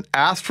government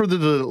asked for the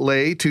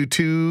delay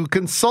to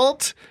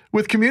consult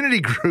with community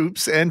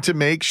groups and to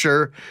make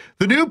sure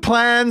the new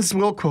plans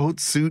will, quote,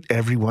 suit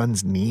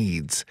everyone's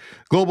needs.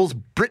 Global's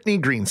Brittany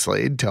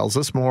Greenslade tells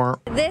us more.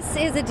 This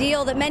is a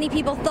deal that many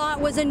people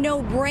thought was a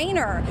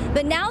no-brainer,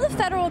 but now the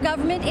federal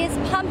government is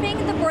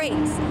pumping the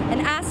brakes and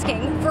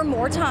asking for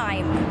more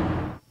time.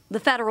 The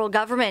federal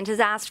government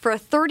has asked for a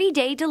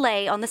 30-day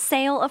delay on the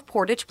sale of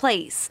Portage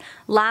Place.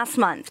 Last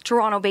month,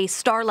 Toronto-based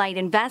Starlight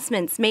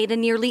Investments made a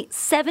nearly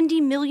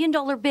 $70 million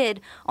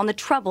bid on the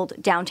troubled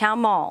downtown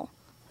mall.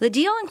 The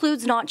deal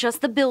includes not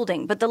just the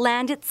building, but the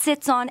land it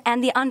sits on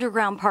and the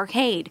underground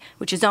parkade,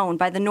 which is owned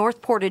by the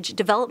North Portage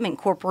Development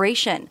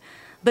Corporation.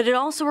 But it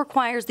also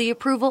requires the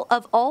approval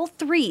of all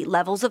 3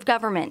 levels of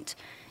government.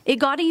 It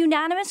got a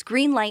unanimous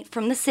green light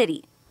from the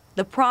city.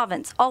 The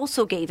province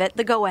also gave it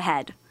the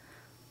go-ahead.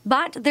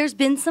 But there's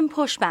been some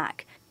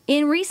pushback.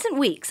 In recent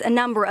weeks, a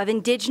number of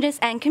Indigenous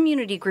and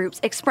community groups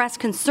expressed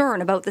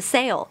concern about the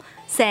sale,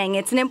 saying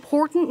it's an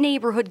important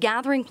neighborhood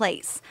gathering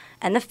place.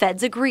 And the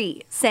feds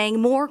agree,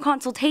 saying more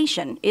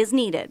consultation is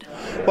needed.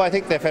 Well, I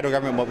think the federal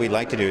government, what we'd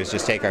like to do is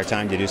just take our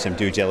time to do some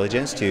due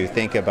diligence, to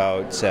think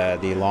about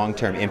the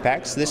long-term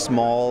impacts. This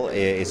mall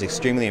is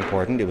extremely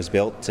important. It was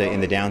built in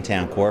the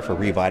downtown core for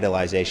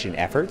revitalization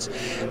efforts.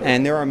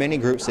 And there are many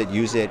groups that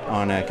use it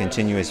on a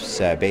continuous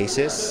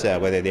basis,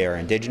 whether they are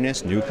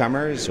Indigenous,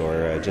 newcomers,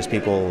 or just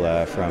people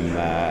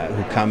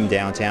who come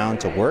downtown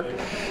to work.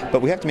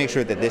 But we have to make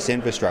sure that this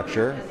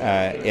infrastructure,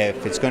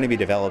 if it's going to be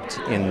developed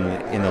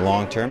in the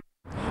long term.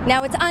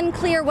 Now, it's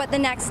unclear what the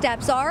next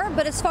steps are,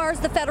 but as far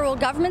as the federal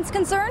government's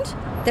concerned,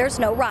 there's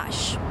no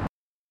rush.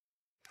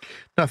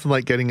 Nothing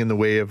like getting in the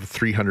way of a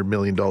 $300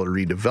 million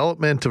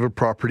redevelopment of a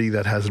property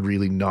that has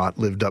really not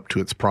lived up to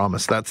its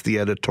promise. That's the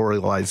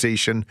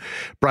editorialization.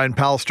 Brian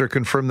Pallister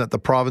confirmed that the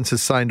province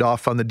has signed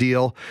off on the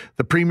deal.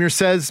 The Premier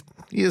says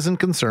he isn't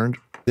concerned.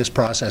 This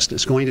process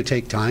is going to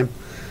take time,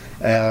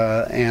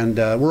 and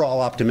we're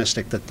all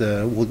optimistic that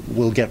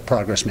we'll get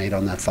progress made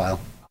on that file.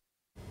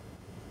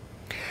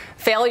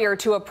 Failure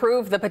to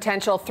approve the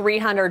potential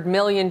 $300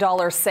 million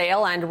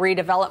sale and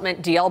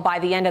redevelopment deal by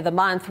the end of the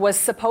month was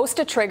supposed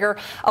to trigger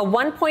a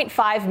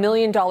 $1.5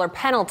 million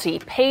penalty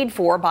paid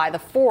for by the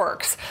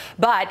Forks.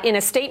 But in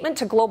a statement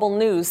to Global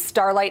News,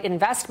 Starlight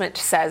Investment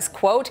says,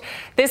 quote,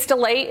 "This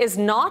delay is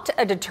not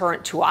a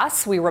deterrent to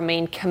us. We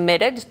remain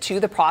committed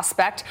to the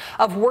prospect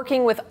of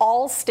working with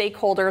all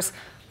stakeholders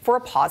for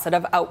a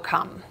positive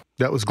outcome."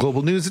 That was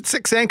Global News at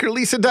 6 anchor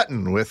Lisa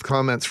Dutton with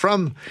comments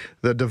from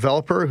the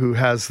developer who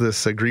has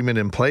this agreement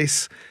in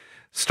place,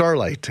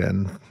 Starlight.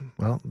 And,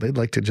 well, they'd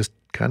like to just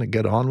kind of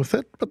get on with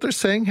it. But they're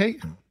saying, hey,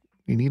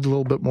 you need a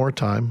little bit more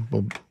time.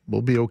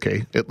 We'll be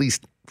okay, at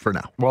least for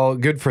now. Well,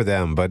 good for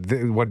them. But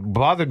what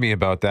bothered me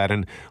about that,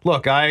 and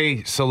look,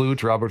 I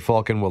salute Robert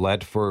Falcon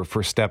Willett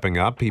for stepping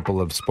up. People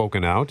have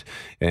spoken out.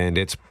 And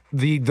it's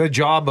the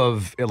job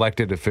of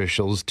elected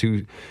officials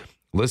to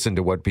listen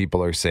to what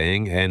people are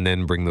saying and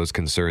then bring those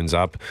concerns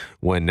up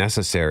when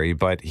necessary.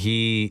 But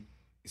he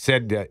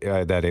said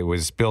that it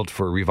was built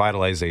for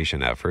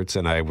revitalization efforts,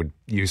 and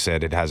you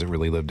said it hasn't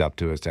really lived up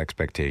to its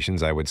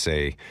expectations. I would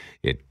say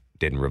it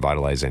didn't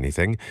revitalize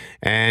anything.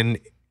 And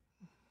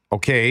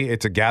okay,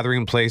 it's a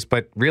gathering place,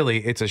 but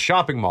really it's a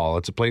shopping mall.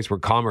 It's a place where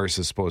commerce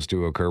is supposed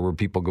to occur, where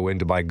people go in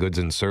to buy goods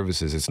and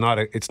services. It's not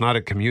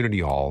a community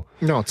hall.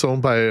 No, it's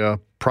owned by a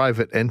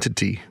private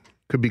entity.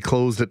 Could be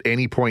closed at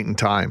any point in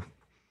time.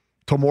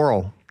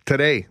 Tomorrow,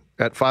 today,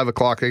 at 5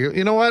 o'clock, I go,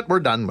 you know what? We're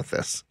done with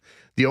this.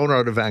 The owner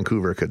out of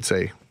Vancouver could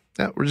say,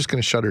 yeah, we're just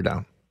going to shut her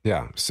down.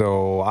 Yeah,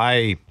 so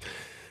I'm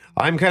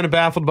kind of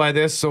baffled by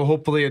this, so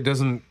hopefully it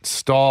doesn't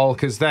stall,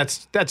 because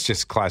that's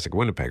just classic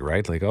Winnipeg,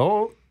 right? Like,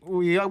 oh,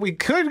 we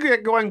could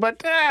get going,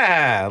 but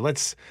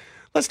let's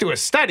do a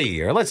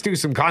study, or let's do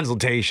some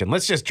consultation.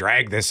 Let's just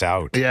drag this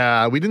out.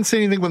 Yeah, we didn't say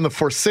anything when the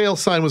for sale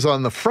sign was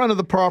on the front of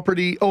the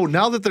property. Oh,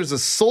 now that there's a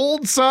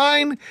sold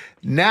sign,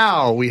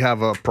 now we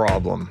have a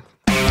problem.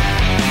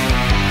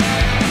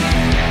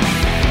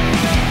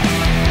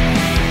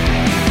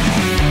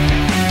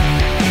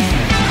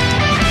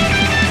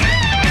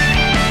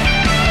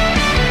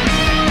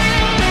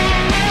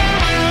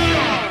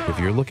 If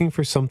you're looking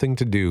for something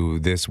to do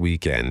this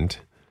weekend,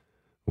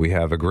 we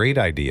have a great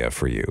idea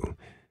for you.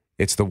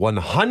 It's the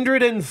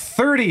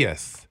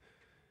 130th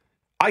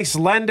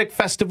Icelandic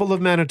Festival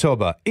of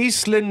Manitoba,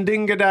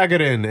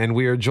 Icelandingadagarin, and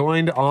we are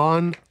joined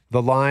on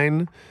the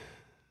line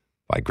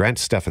by Grant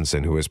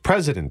Stephenson, who is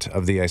president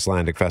of the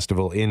Icelandic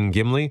Festival in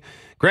Gimli.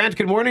 Grant,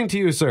 good morning to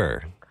you,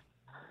 sir.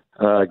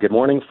 Good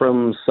morning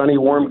from sunny,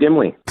 warm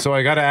Gimli. So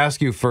I got to ask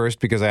you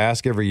first, because I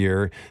ask every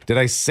year, did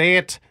I say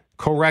it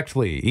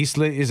correctly? Is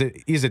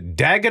it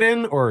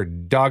Dagarin or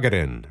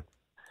Dagarin?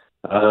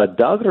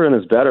 Dagarin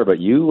is better, but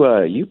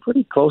you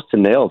pretty close to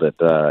nailed it.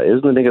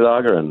 Icelandic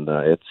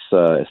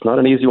It's not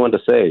an easy one to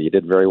say. You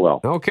did very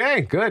well. Okay,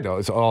 good.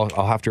 So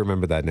I'll have to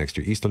remember that next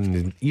year.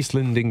 Icelandic.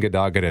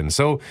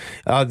 So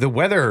the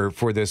weather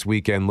for this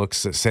weekend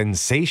looks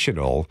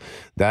sensational.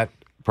 That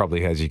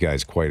probably has you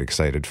guys quite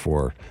excited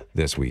for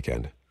this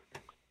weekend.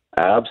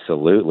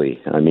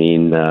 Absolutely. I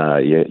mean,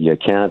 you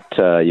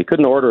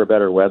couldn't order a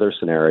better weather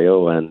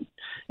scenario, and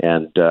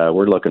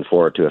we're looking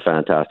forward to a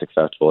fantastic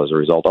festival as a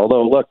result.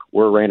 Although, look,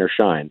 we're rain or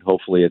shine.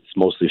 Hopefully it's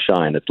mostly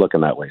shine. It's looking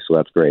that way, so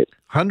that's great.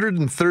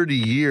 130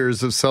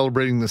 years of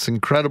celebrating this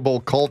incredible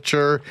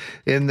culture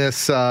in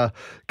this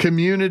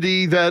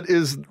community that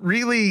is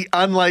really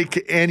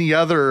unlike any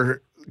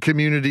other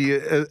community,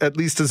 at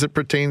least as it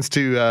pertains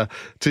to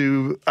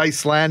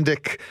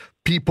Icelandic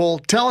people.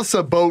 Tell us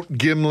about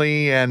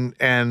Gimli and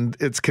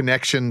its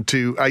connection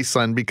to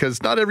Iceland,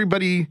 because not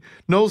everybody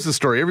knows the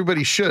story.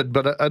 Everybody should,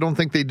 but I don't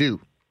think they do.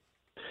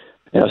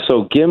 Yeah,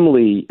 so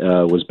Gimli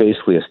was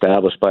basically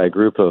established by a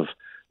group of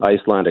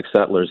Icelandic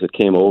settlers that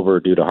came over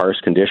due to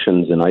harsh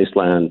conditions in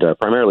Iceland,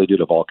 primarily due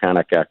to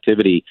volcanic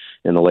activity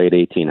in the late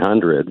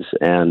 1800s,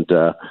 and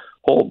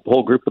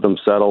whole group of them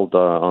settled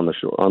on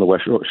the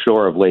west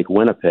shore of Lake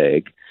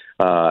Winnipeg.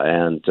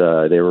 And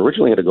they were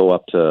originally going to go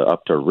up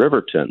to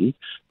Riverton,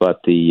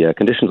 but the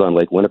conditions on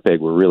Lake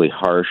Winnipeg were really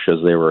harsh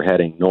as they were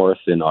heading north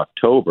in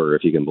October,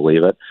 if you can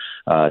believe it,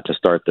 to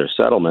start their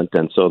settlement.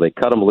 And so they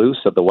cut them loose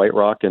at the White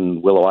Rock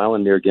and Willow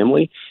Island near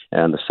Gimli,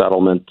 and the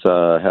settlement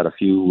had a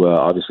few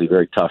obviously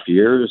very tough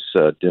years,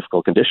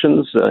 difficult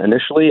conditions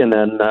initially, and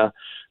then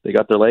they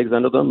got their legs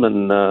under them,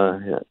 and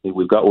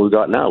we've got what we've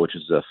got now, which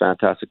is a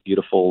fantastic,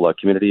 beautiful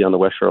community on the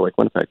west shore of Lake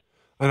Winnipeg.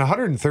 And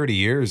 130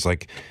 years,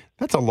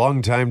 that's a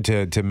long time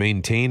to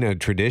maintain a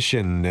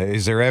tradition.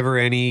 Has there ever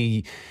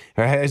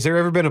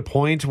been a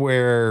point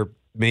where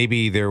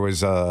maybe there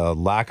was a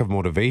lack of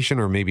motivation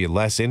or maybe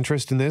less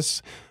interest in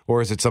this?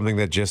 Or is it something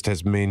that just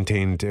has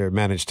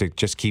managed to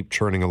just keep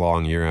churning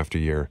along year after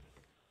year?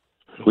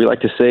 We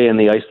like to say in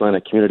the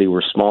Icelandic community,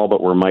 we're small,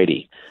 but we're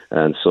mighty.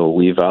 And so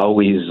we've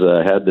always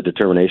had the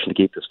determination to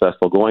keep this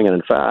festival going. And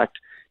in fact,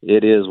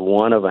 it is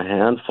one of a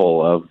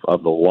handful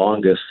of the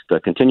longest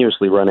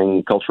continuously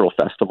running cultural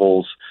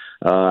festivals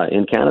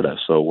in Canada.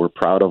 So we're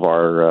proud of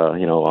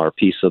our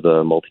piece of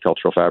the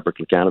multicultural fabric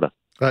in Canada.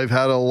 I've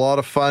had a lot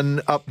of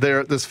fun up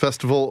there at this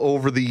festival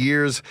over the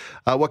years.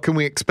 What can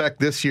we expect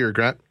this year,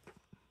 Grant?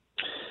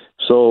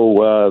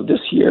 So this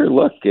year,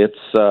 look, it's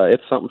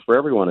something for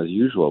everyone as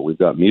usual. We've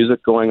got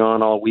music going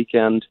on all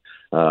weekend.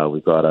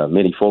 We've got a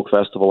mini folk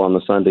festival on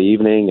the Sunday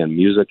evening and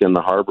music in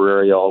the harbor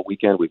area all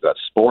weekend. We've got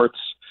sports.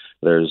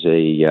 There's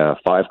a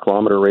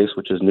 5-kilometer race,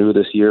 which is new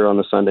this year on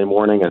the Sunday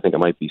morning. I think it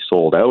might be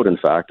sold out. In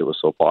fact, it was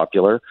so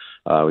popular.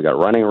 We got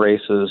running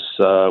races.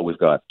 We've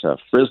got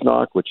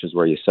Frisnock, which is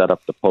where you set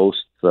up the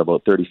posts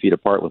about 30 feet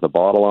apart with a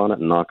bottle on it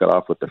and knock it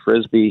off with the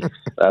Frisbee.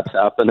 That's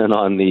happening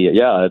on the,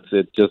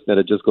 it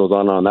just goes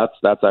on.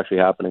 That's actually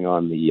happening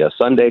on the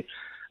Sunday.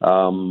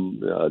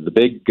 The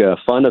big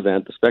fun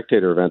event, the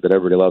spectator event that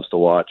everybody loves to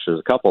watch, there's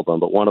a couple of them,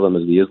 but one of them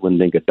is the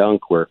Icelandic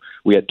Dunk, where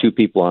we had 2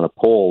 people on a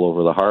pole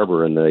over the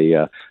harbor, and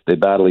they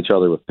battle each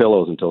other with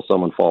pillows until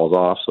someone falls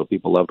off. So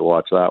people love to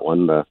watch that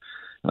one.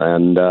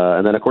 And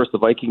then, of course, the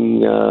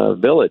Viking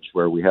village,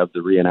 where we have the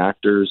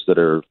reenactors that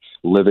are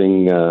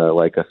living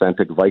like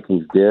authentic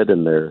Vikings did,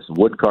 and there's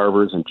wood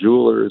carvers and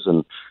jewelers,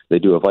 and they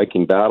do a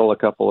Viking battle a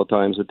couple of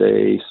times a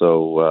day.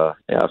 So,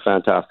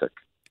 fantastic.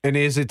 And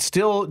is it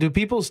still? Do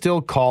people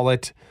still call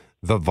it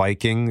the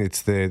Viking?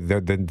 It's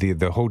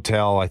the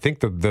hotel. I think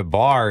the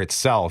bar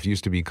itself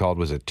used to be called,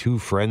 was it Two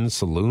Friends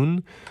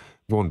Saloon?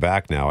 Going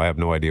back now, I have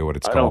no idea what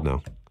it's called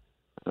now.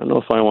 I don't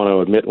know if I want to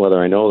admit whether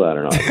I know that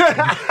or not.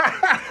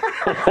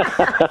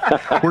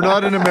 We're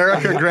not in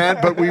America,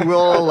 Grant, but we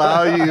will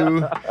allow you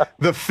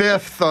the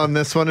 5th on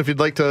this one if you'd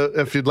like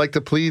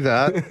to plea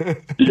that.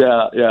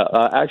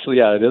 Actually,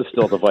 it is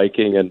still the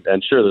Viking,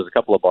 and sure, there's a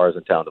couple of bars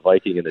in town, the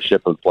Viking and the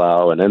Ship and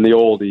Plow, and then the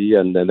Oldie,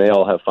 and they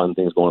all have fun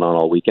things going on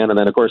all weekend. And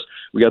then, of course,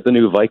 we got the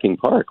new Viking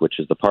Park, which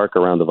is the park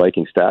around the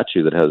Viking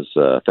statue that has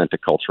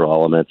authentic cultural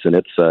elements, and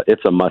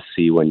it's a must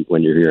see when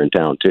you're here in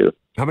town too.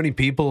 How many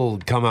people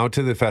come out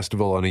to the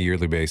festival on a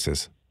yearly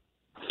basis?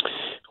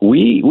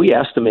 We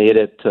estimate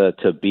it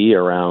to be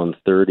around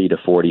 30 to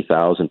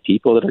 40,000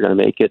 people that are going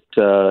to make it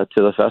to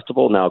the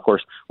festival. Now, of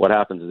course, what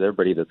happens is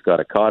everybody that's got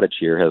a cottage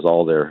here has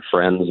all their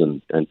friends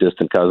and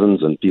distant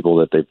cousins and people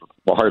that they've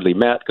hardly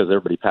met, because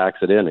everybody packs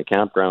it in, and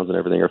campgrounds and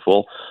everything are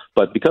full.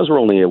 But because we're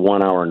only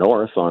 1 hour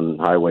north on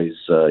highways,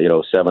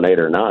 7, 8,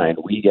 or 9,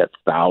 we get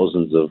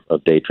thousands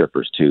of day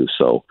trippers too.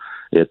 So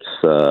it's,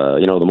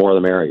 the more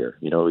the merrier.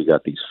 We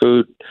got these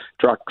food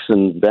trucks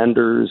and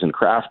vendors and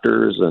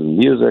crafters and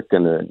music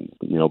and,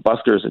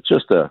 buskers. It's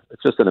just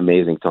an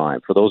amazing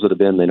time. For those that have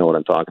been, they know what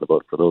I'm talking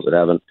about. For those that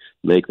haven't,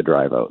 make the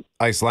drive out.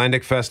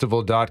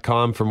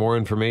 IcelandicFestival.com for more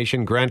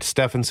information. Grant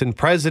Stephenson,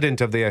 president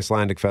of the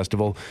Icelandic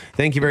Festival.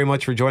 Thank you very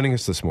much for joining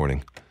us this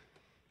morning.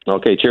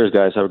 Okay, cheers,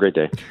 guys. Have a great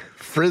day.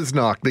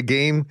 Frisnock, the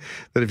game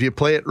that if you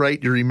play it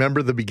right, you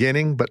remember the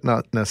beginning, but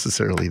not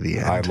necessarily the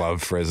end. I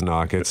love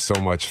Frisnock. It's so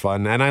much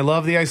fun. And I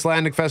love the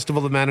Icelandic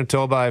Festival of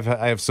Manitoba.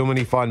 I have so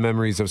many fond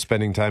memories of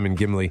spending time in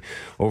Gimli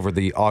over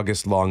the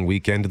August long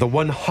weekend. The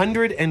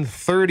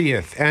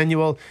 130th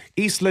annual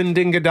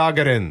Icelandic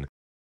Dagurinn.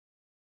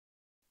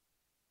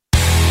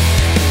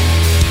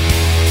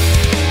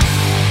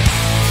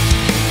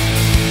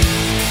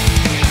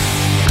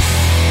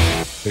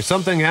 There's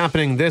something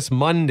happening this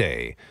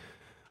Monday.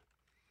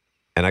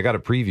 And I got a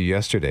preview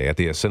yesterday at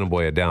the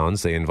Assiniboia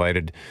Downs. They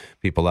invited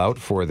people out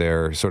for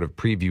their sort of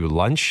preview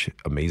lunch.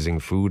 Amazing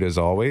food, as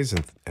always,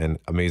 and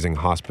amazing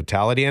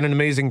hospitality, and an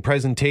amazing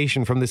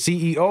presentation from the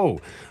CEO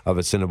of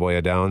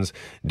Assiniboia Downs,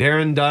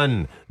 Darren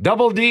Dunn,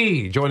 Double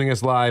D, joining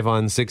us live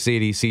on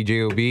 680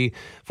 CJOB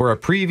for a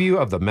preview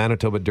of the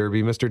Manitoba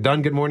Derby. Mr.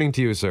 Dunn, good morning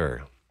to you,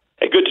 sir.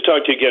 Hey, good to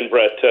talk to you again,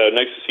 Brett.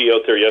 Nice to see you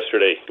out there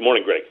yesterday. Good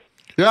morning, Greg.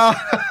 Yeah,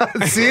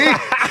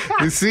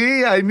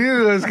 see, I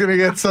knew I was going to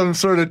get some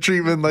sort of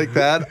treatment like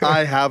that.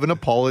 I have an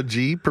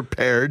apology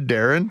prepared,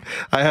 Darren.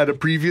 I had a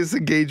previous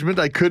engagement.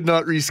 I could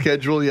not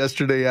reschedule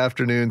yesterday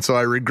afternoon, so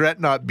I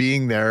regret not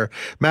being there.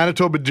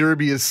 Manitoba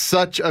Derby is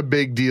such a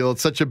big deal.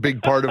 It's such a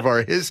big part of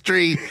our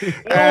history.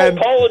 No and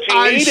apology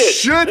I needed.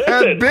 should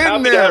have been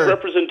happy there. To have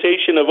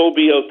representation of OB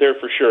out there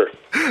for sure.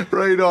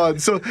 Right on.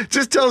 So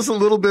just tell us a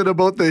little bit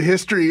about the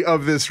history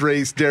of this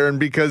race, Darren,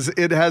 because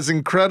it has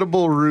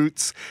incredible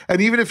roots.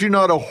 And even if you're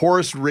not a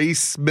horse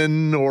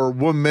raceman or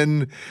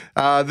woman,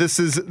 this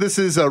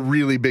is a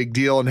really big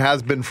deal and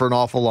has been for an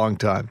awful long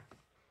time.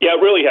 Yeah,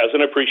 it really has,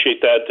 and I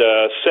appreciate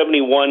that.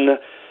 71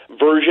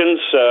 versions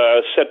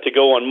set to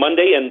go on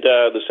Monday, and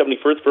the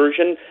 71st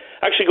version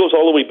actually goes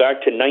all the way back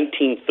to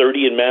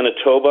 1930 in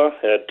Manitoba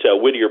at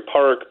Whittier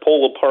Park,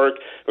 Polo Park.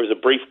 There was a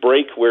brief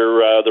break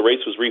where the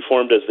race was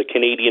reformed as the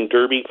Canadian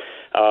Derby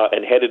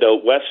and headed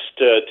out west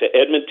to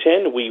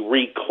Edmonton. We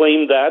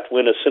reclaimed that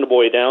when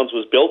Assiniboia Downs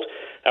was built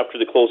after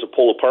the close of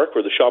Polo Park,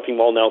 where the shopping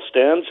mall now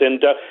stands.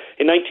 And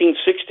in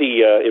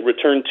 1960, it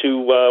returned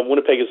to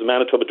Winnipeg as the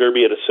Manitoba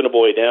Derby at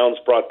Assiniboia Downs,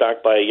 brought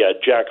back by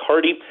Jack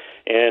Hardy.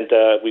 And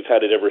we've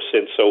had it ever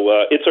since.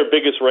 So it's our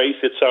biggest race.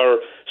 It's our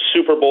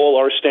Super Bowl,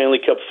 our Stanley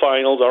Cup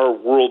Finals, our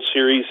World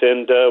Series,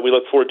 and we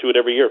look forward to it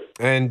every year.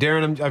 And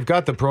Darren, I've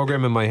got the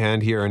program in my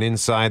hand here, and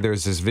inside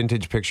there's this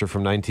vintage picture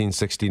from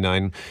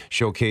 1969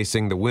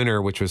 showcasing the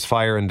winner, which was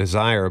Fire and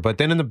Desire. But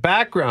then in the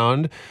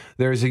background,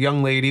 there's a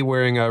young lady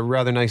wearing a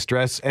rather nice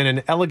dress and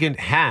an elegant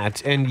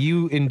hat, and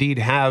you indeed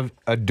have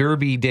a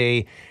Derby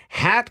Day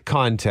hat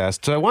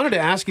contest. So I wanted to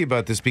ask you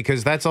about this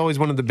because that's always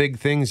one of the big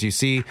things. You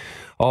see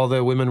all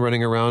the women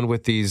running around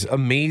with these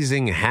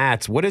amazing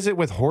hats. What is it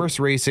with horse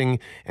racing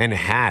and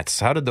hats?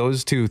 How did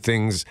those two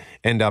things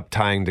end up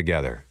tying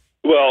together?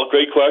 Well,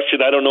 great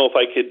question. I don't know if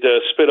I could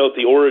spit out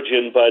the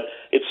origin, but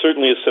it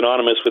certainly is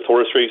synonymous with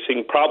horse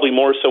racing, probably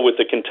more so with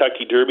the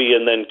Kentucky Derby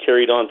and then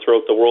carried on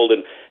throughout the world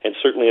and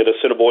certainly at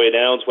Assiniboia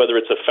Downs, whether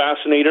it's a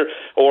fascinator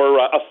or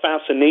a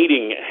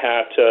fascinating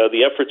hat.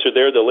 The efforts are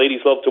there. The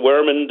ladies love to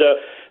wear them, and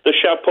the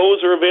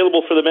chapeaus are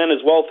available for the men as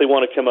well if they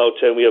want to come out.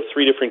 We have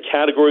 3 different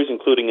categories,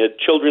 including a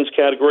children's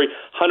category,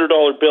 $100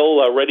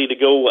 bill ready to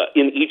go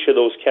in each of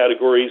those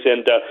categories,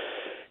 and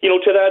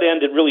to that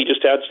end, it really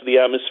just adds to the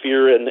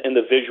atmosphere and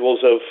the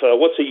visuals of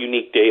what's a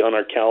unique day on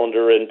our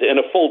calendar and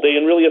a full day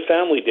and really a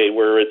family day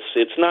where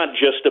it's not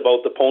just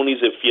about the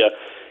ponies. If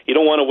you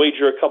don't want to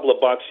wager a couple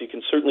of bucks, you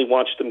can certainly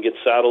watch them get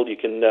saddled. You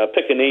can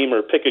pick a name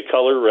or pick a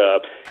color.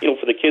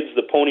 For the kids,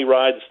 the pony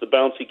rides, the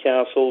bouncy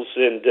castles,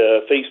 and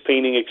face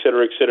painting, et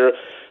cetera, et cetera.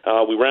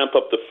 We ramp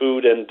up the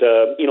food, and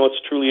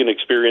it's truly an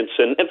experience.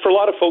 And for a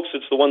lot of folks,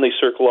 it's the one they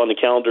circle on the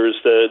calendar is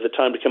the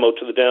time to come out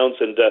to the Downs.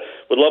 And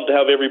would love to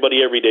have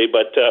everybody every day,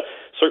 but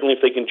certainly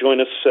if they can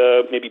join us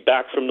maybe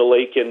back from the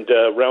lake and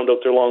round out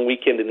their long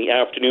weekend in the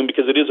afternoon,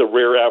 because it is a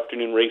rare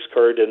afternoon race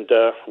card, and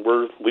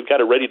we've got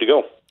it ready to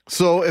go.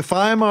 So if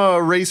I'm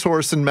a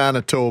racehorse in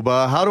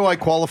Manitoba, how do I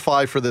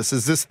qualify for this?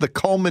 Is this the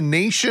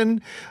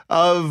culmination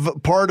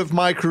of part of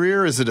my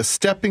career? Is it a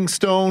stepping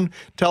stone?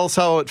 Tell us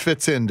how it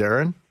fits in,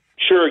 Darren.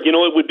 Sure.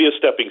 It would be a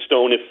stepping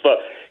stone. If,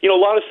 a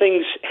lot of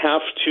things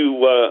have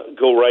to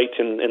go right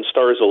and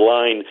stars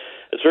align.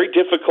 It's very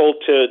difficult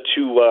to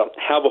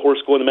have a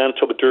horse go in the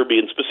Manitoba Derby,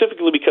 and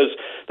specifically because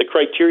the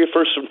criteria,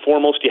 first and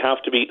foremost, you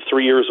have to be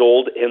 3 years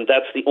old, and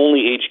that's the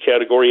only age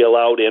category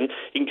allowed in.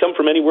 You can come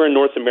from anywhere in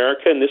North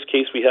America. In this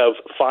case, we have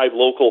 5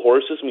 local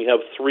horses, and we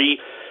have 3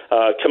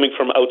 coming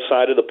from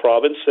outside of the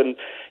province. And,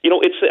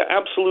 it's the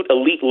absolute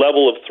elite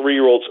level of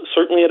 3-year-olds,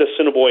 certainly at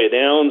Assiniboia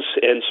Downs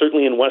and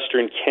certainly in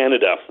Western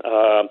Canada.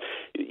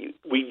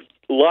 We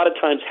a lot of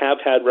times have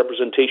had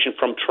representation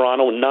from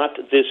Toronto, not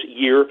this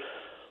year.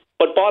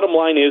 But bottom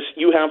line is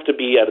you have to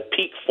be at a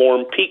peak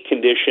form, peak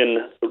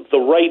condition,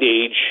 the right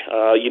age.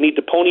 You need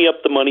to pony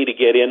up the money to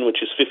get in,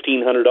 which is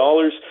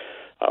 $1,500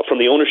 from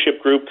the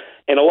ownership group.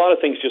 And a lot of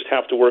things just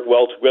have to work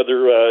well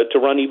together to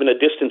run even a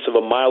distance of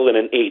 1 1/8 miles.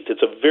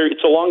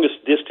 It's the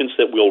longest distance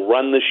that we'll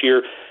run this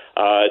year.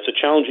 It's a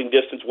challenging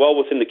distance, well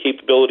within the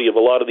capability of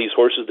a lot of these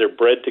horses. They're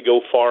bred to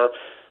go far.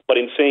 But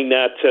in saying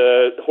that,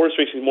 horse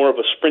racing is more of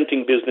a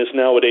sprinting business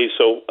nowadays.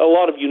 So a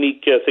lot of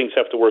unique things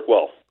have to work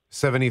well.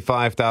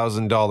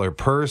 $75,000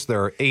 purse.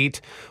 There are 8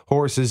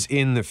 horses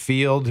in the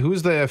field.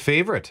 Who's the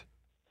favorite?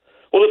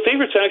 Well, the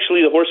favorite's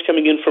actually the horse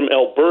coming in from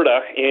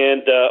Alberta,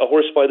 and a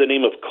horse by the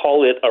name of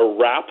Call It a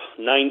Wrap,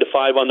 9 to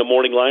 5 on the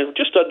morning line,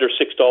 just under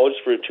 $6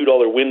 for a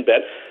 $2 win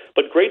bet.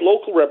 But great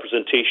local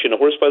representation. A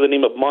horse by the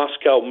name of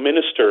Moscow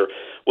Minister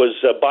was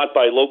bought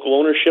by local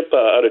ownership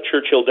out of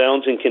Churchill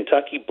Downs in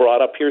Kentucky,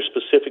 brought up here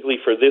specifically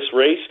for this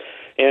race.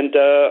 And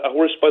a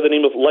horse by the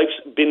name of Life's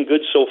Been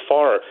Good So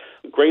Far.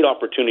 Great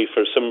opportunity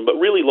for some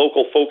really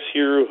local folks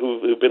here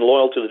who've been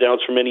loyal to the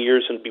Downs for many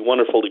years, and it'd be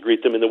wonderful to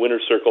greet them in the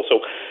winner's circle. So,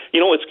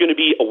 it's going to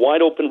be a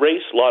wide open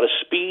race, a lot of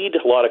speed,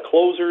 a lot of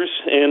closers,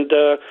 and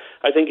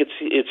I think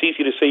it's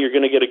easy to say you're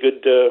going to get a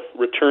good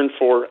return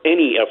for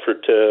any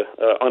effort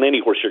on any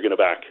horse you're going to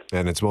back.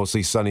 And it's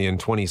mostly sunny and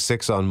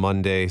 26 on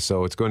Monday,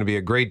 so it's going to be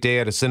a great day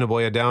at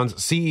Assiniboia Downs.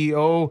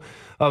 CEO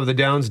of the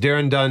Downs,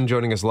 Darren Dunn,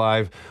 joining us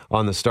live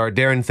on the start.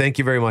 Darren, thank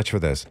you very much for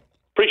this.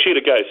 Appreciate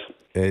it, guys.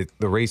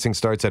 The racing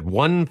starts at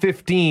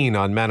 1:15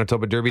 on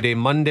Manitoba Derby Day,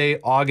 Monday,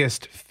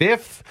 August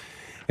 5th.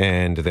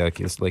 And like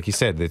you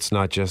said, it's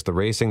not just the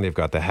racing. They've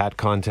got the hat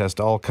contest,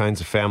 all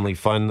kinds of family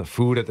fun. The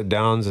food at the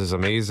Downs is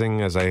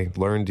amazing, as I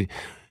learned.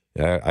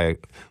 I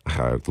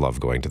love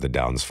going to the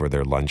Downs for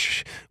their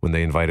lunch when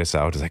they invite us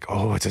out. It's like,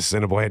 oh, it's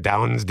Assiniboia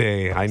Downs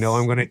Day. I know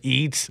I'm going to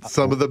eat.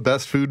 Some of the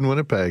best food in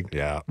Winnipeg.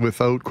 Yeah.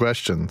 Without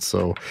question.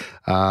 So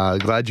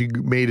glad you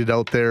made it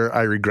out there.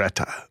 I regret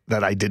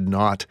that I did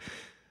not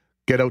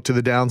get out to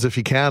the Downs if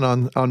you can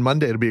on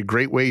Monday. It'll be a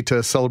great way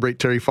to celebrate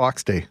Terry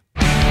Fox Day.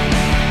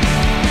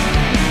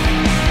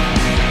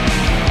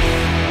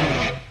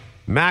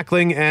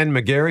 Mackling and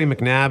McGarry.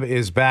 McNabb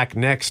is back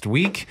next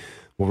week.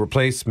 We'll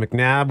replace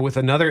McNabb with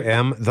another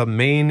M, the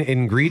main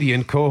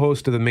ingredient,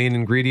 co-host of the main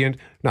ingredient,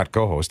 not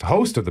co-host,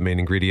 host of the main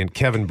ingredient,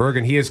 Kevin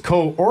Bergen. He is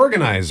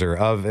co-organizer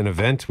of an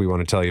event we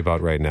want to tell you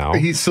about right now.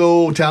 He's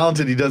so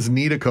talented, he doesn't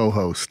need a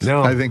co-host.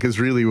 No. I think is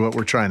really what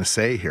we're trying to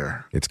say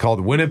here. It's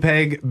called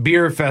Winnipeg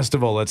Beer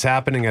Festival. It's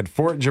happening at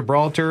Fort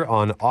Gibraltar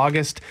on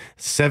August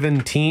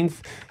 17th.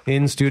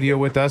 In studio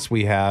with us,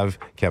 we have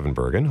Kevin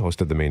Bergen,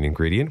 host of the main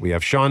ingredient. We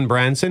have Sean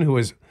Branson, who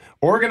is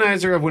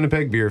organizer of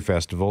Winnipeg Beer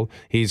Festival.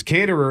 He's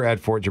caterer at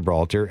Fort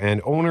Gibraltar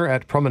and owner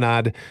at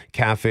Promenade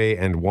Cafe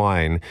and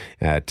Wine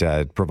at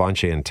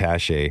Provence and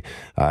Taché.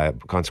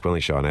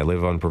 Consequently, Sean, I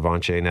live on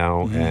Provence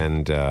now,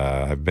 and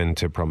I've been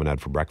to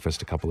Promenade for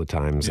breakfast a couple of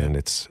times, and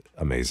it's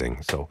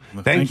amazing. So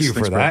thank you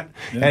for that.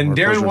 Yeah, and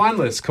Darren pleasure.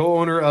 Wanless,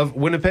 co-owner of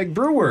Winnipeg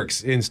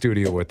Brewworks, in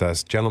studio with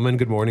us. Gentlemen,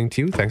 good morning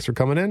to you. Thanks for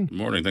coming in. Good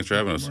morning. Thanks for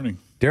having us. Morning.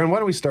 Darren, why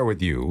don't we start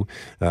with you?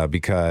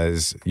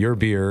 Because your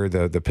beer,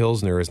 the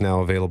Pilsner, is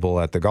now available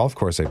at the golf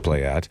course I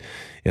play at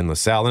in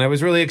LaSalle. And I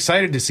was really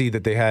excited to see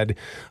that they had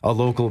a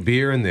local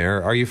beer in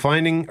there. Are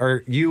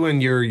you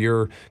and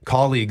your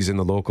colleagues in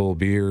the local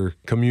beer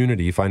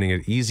community finding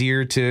it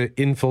easier to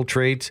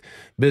infiltrate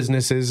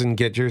businesses and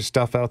get your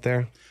stuff out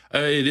there?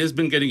 It has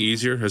been getting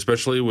easier,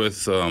 especially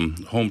with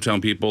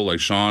hometown people like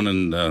Sean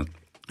and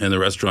the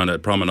restaurant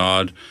at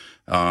Promenade.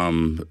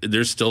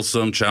 There's still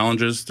some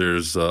challenges.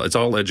 It's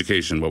all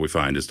education, what we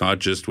find. It's not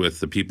just with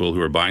the people who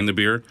are buying the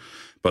beer,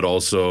 but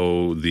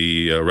also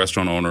the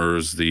restaurant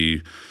owners,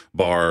 the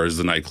bars,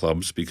 the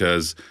nightclubs,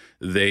 because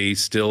they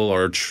still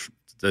are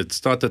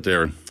it's not that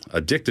they're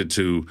addicted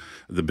to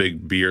the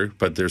big beer,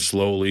 but they're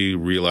slowly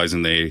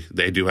realizing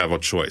they do have a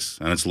choice,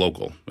 and it's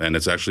local. And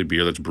it's actually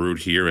beer that's brewed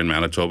here in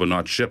Manitoba,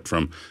 not shipped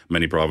from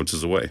many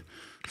provinces away.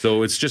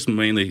 So it's just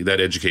mainly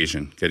that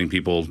education, getting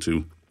people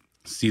to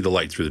see the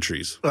light through the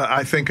trees.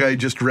 I think I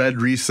just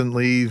read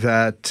recently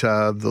that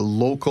the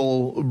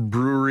local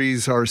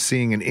breweries are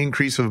seeing an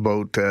increase of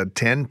about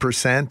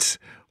 10%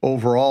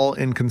 overall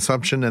in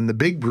consumption, and the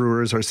big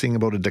brewers are seeing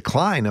about a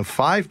decline of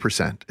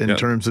 5% in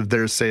terms of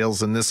their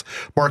sales in this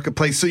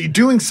marketplace. So you're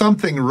doing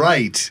something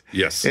right,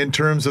 yes, in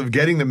terms of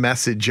getting the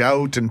message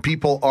out, and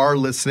people are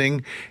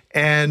listening.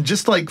 And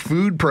just like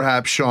food,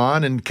 perhaps,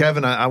 Sean and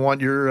Kevin, I want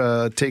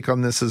your take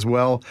on this as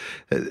well.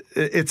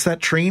 It's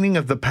that training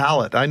of the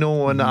palate. I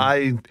know when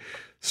I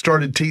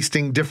started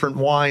tasting different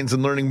wines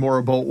and learning more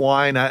about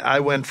wine,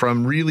 I went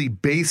from really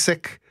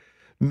basic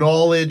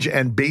knowledge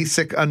and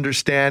basic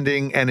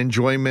understanding and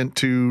enjoyment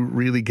to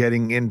really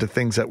getting into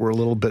things that were a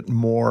little bit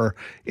more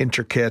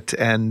intricate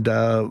and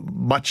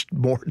much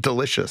more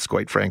delicious,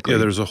 quite frankly. Yeah,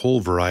 there's a whole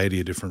variety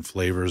of different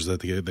flavors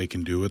that they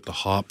can do with the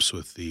hops,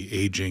 with the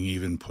aging,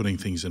 even putting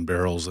things in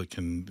barrels that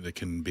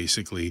can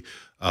basically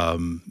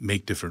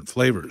make different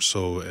flavors.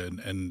 So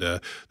and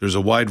there's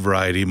a wide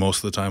variety.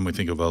 Most of the time we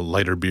think of a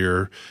lighter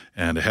beer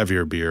and a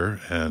heavier beer,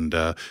 and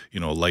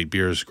light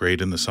beer is great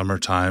in the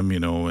summertime,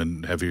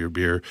 and heavier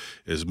beer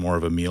is more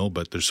of a meal,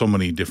 but there's so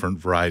many different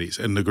varieties.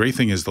 And the great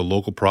thing is the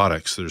local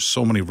products, there's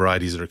so many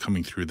varieties that are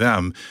coming through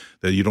them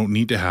that you don't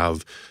need to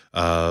have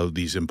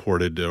these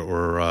imported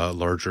or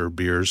larger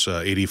beers.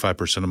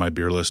 85% of my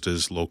beer list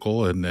is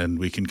local, and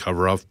we can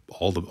cover up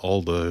all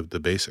the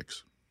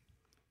basics.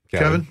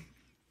 Kevin?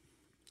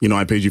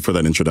 I paid you for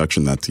that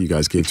introduction that you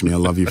guys gave to me. I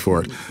love you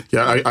for it.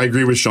 Yeah, I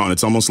agree with Sean.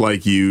 It's almost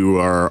like you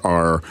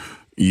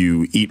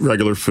you eat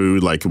regular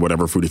food, like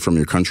whatever food is from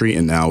your country,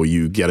 and now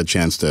you get a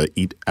chance to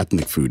eat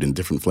ethnic food and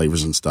different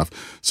flavors and stuff.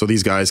 So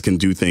these guys can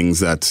do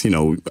things that,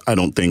 I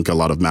don't think a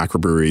lot of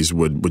macrobreweries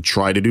would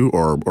try to do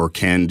or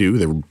can do.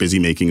 They're busy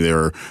making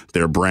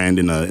their brand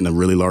in a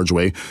really large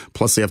way.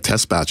 Plus they have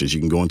test batches. You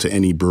can go into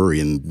any brewery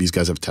and these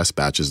guys have test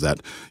batches that,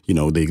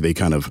 they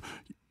kind of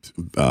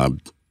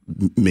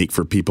make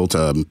for people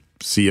to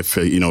see if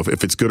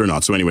it's good or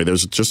not. So anyway,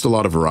 there's just a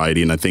lot of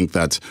variety, and I think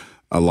that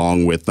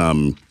along with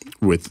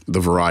the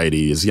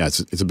variety is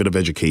it's a bit of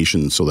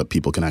education so that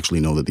people can actually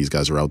know that these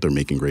guys are out there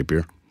making great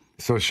beer.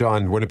 So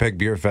Sean, Winnipeg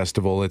Beer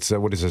Festival, it's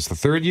what is this, the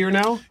third year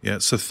now? Yeah,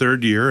 it's the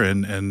third year,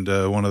 and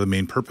one of the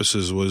main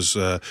purposes was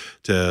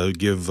to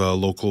give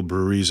local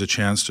breweries a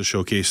chance to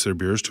showcase their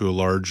beers to a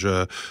large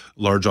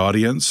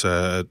audience,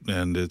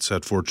 and it's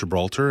at Fort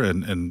Gibraltar,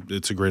 and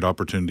it's a great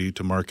opportunity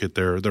to market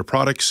their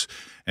products.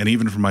 And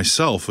even for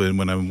myself,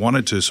 when I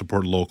wanted to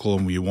support local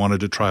and we wanted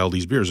to try all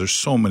these beers, there's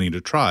so many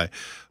to try.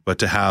 But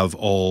to have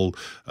all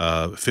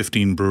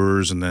 15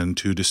 brewers and then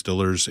 2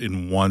 distillers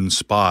in one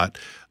spot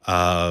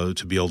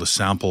to be able to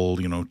sample,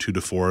 2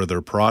 to 4 of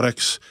their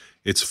products,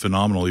 it's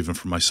phenomenal even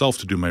for myself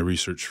to do my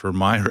research for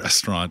my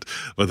restaurant,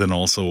 but then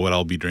also what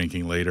I'll be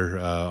drinking later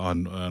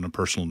on a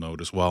personal note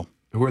as well.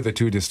 Who are the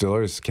 2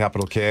 distillers?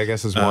 Capital K, I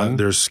guess, is one?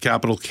 There's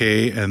Capital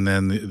K, and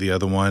then the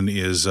other one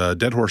is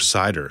Dead Horse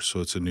Cider. So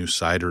it's a new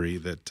cidery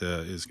that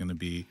is going to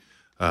be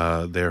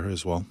there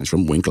as well. It's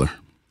from Winkler.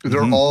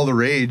 They're all the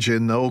rage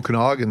in the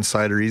Okanagan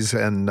cideries,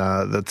 and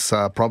that's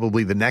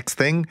probably the next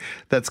thing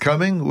that's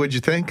coming, would you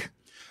think?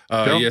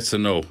 Yes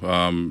and no.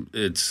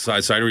 It's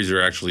cideries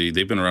are actually,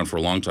 they've been around for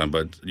a long time,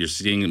 but you're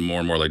seeing more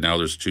and more. Like now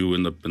there's 2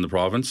 in the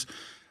province.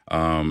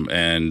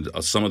 And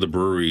some of the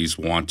breweries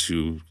want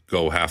to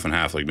go half and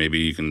half. Like maybe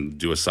you can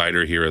do a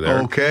cider here or there.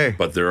 Okay.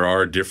 But there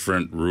are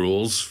different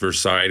rules for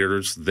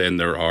ciders than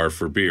there are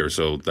for beer.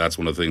 So that's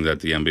one of the things that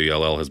the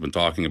MBLL has been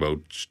talking about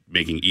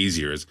making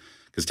easier, is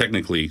because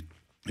technically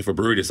if a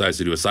brewery decides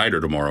to do a cider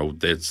tomorrow,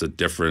 it's a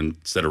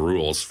different set of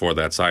rules for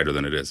that cider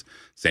than it is.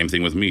 Same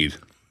thing with mead.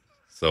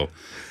 So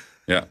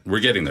Yeah, we're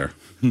getting there.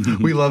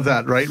 We love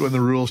that, right? When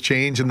the rules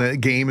change and the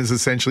game is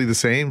essentially the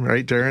same,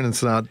 right, Darren?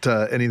 It's not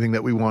anything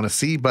that we want to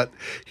see, but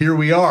here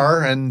we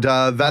are, and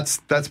that's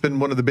been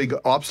one of the big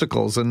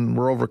obstacles, and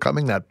we're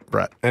overcoming that,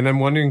 Brett. And I'm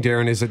wondering,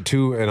 Darren, is it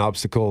too an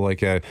obstacle,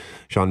 like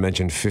Sean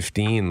mentioned,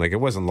 15? Like, it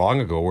wasn't long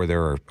ago where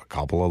there were a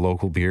couple of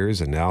local beers,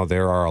 and now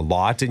there are a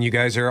lot, and you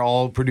guys are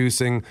all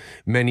producing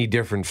many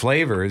different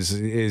flavors.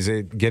 Is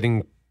it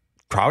getting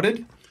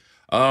crowded?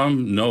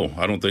 No,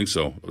 I don't think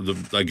so.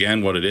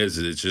 Again, what it is,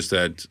 it's just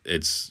that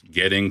it's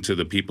getting to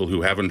the people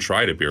who haven't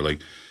tried a beer.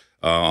 Like,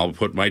 I'll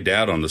put my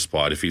dad on the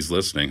spot if he's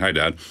listening. Hi,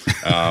 Dad.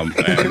 I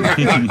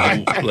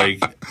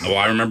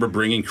remember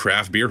bringing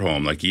craft beer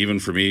home. Like, even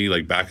for me,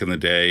 like back in the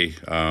day,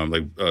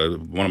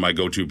 one of my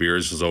go-to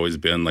beers has always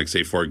been, like,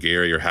 say, Fort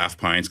Garry or Half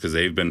Pints, because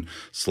they've been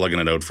slugging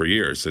it out for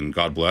years. And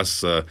God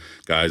bless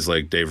guys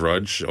like Dave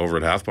Rudge over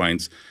at Half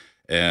Pints.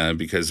 And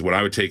because when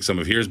I would take some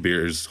of his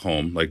beers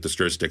home, like the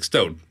Stir Stick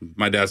Stout,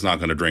 my dad's not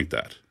going to drink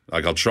that.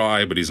 Like, I'll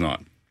try, but he's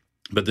not.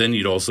 But then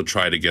you'd also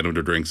try to get him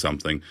to drink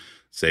something,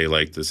 say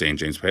like the St.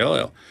 James Pale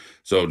Ale.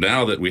 So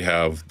now that we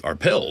have our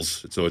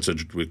Pils, so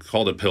we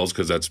called it Pils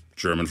because that's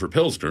German for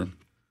Pilsner,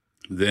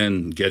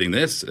 then getting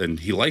this, and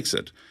he likes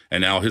it.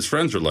 And now his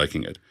friends are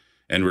liking it.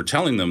 And we're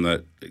telling them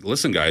that,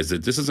 listen, guys,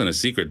 that this isn't a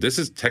secret. This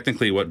is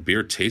technically what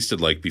beer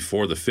tasted like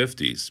before the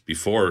 50s,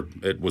 before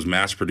it was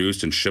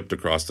mass-produced and shipped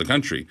across the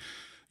country.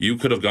 You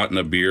could have gotten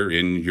a beer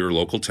in your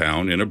local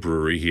town, in a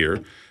brewery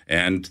here,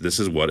 and this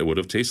is what it would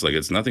have tasted like.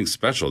 It's nothing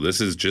special. This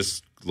is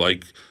just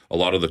like a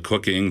lot of the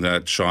cooking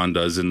that Sean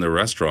does in the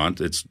restaurant.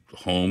 It's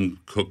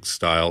home-cooked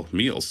style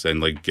meals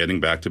and, like, getting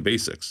back to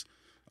basics.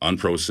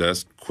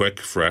 Unprocessed, quick,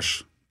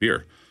 fresh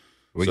beer.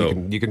 Well,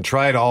 you can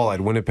try it all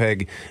at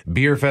Winnipeg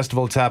Beer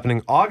Festival. It's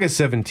happening August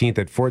 17th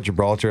at Fort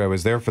Gibraltar. I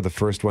was there for the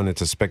first one.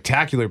 It's a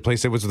spectacular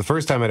place. It was the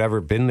first time I'd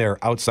ever been there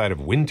outside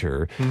of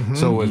winter,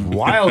 so it was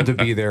wild to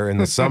be there in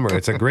the summer.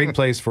 It's a great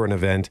place for an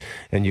event,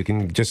 and you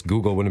can just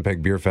Google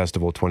Winnipeg Beer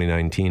Festival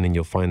 2019, and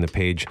you'll find the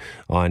page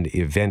on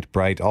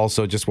Eventbrite.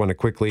 Also, just want to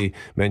quickly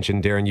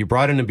mention, Darren, you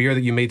brought in a beer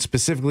that you made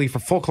specifically for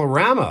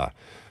Folklorama.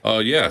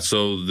 Yeah,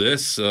 so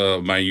this,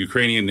 my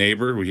Ukrainian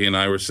neighbor, he and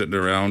I were sitting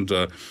around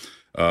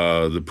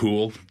the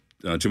pool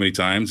too many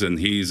times, and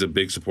he's a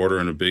big supporter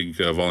and a big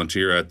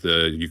volunteer at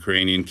the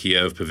Ukrainian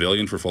Kiev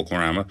Pavilion for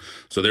Folklorama.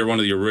 So they're one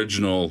of the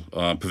original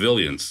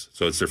pavilions.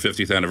 So it's their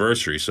 50th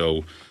anniversary.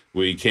 So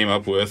we came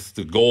up with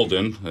the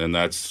Golden, and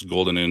that's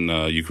Golden in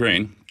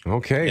Ukraine.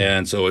 Okay.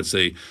 And so it's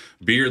a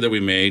beer that we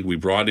made. We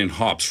brought in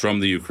hops from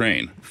the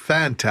Ukraine.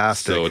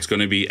 Fantastic. So it's going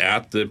to be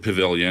at the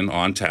pavilion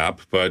on tap,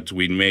 but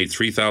we made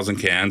 3,000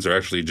 cans. They're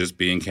actually just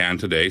being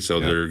canned today. So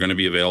they're going to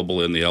be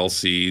available in the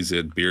LCs,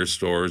 at beer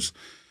stores.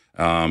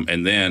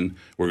 And then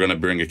we're going to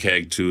bring a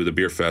keg to the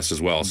Beer Fest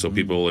as well. So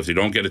people, if you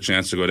don't get a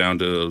chance to go down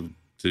to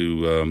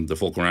the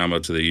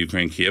Folklorama, to the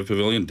Ukraine Kiev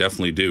Pavilion,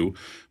 definitely do.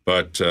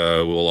 But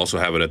we'll also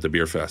have it at the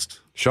Beer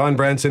Fest. Sean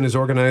Branson is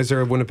organizer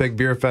of Winnipeg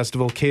Beer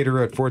Festival,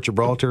 caterer at Fort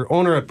Gibraltar,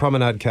 owner at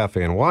Promenade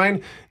Cafe and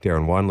Wine.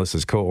 Darren Wanless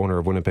is co-owner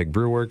of Winnipeg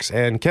Brewworks,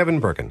 and Kevin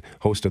Birkin,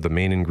 host of The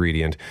Main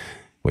Ingredient,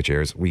 which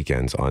airs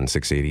weekends on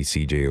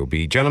 680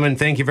 CJOB. Gentlemen,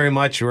 thank you very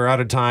much. We're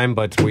out of time,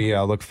 but we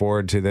look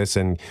forward to this,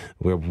 and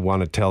we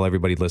want to tell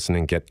everybody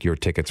listening, get your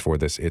tickets for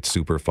this. It's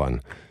super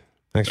fun.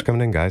 Thanks for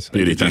coming in, guys.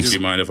 Do you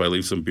mind if I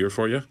leave some beer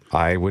for you?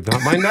 I would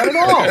not mind that at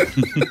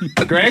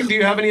all. Greg, do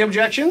you have any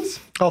objections?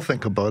 I'll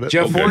think about it.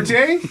 Jeff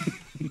Forte?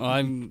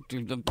 I'm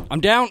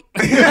down.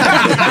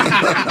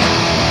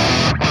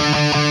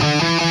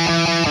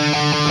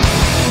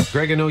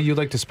 Greg, I know you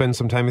like to spend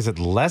some time. Is it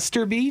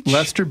Lester Beach?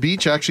 Lester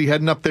Beach, actually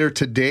heading up there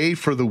today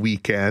for the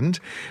weekend.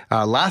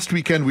 Last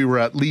weekend we were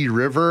at Lee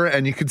River,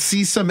 and you could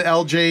see some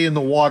LJ in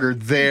the water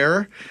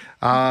there.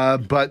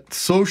 But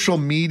social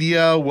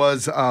media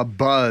was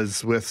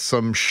abuzz with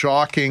some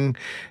shocking,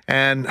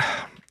 and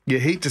you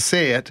hate to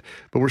say it,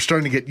 but we're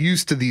starting to get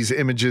used to these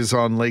images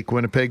on Lake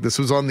Winnipeg. This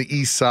was on the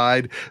east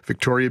side,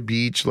 Victoria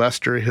Beach,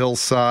 Lester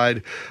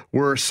Hillside.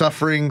 We're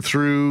suffering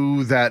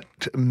through that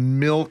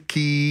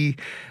milky,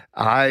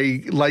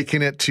 I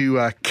liken it to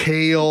a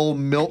kale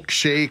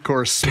milkshake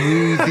or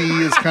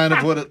smoothie is kind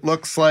of what it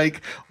looks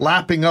like.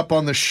 Lapping up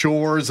on the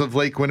shores of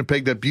Lake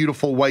Winnipeg, that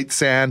beautiful white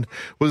sand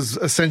was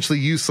essentially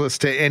useless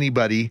to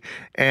anybody.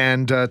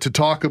 And to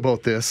talk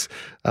about this,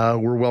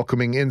 we're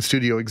welcoming in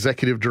studio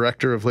Executive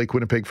Director of Lake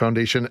Winnipeg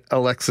Foundation,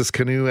 Alexis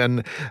Canoe.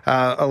 And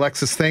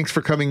Alexis, thanks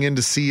for coming in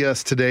to see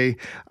us today.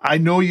 I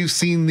know you've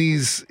seen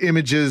these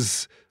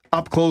images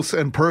up close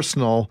and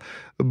personal,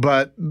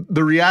 but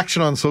the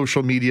reaction on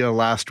social media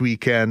last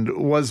weekend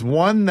was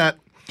one that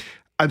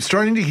I'm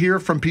starting to hear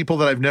from people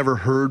that I've never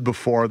heard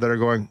before that are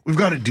going, we've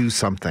got to do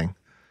something.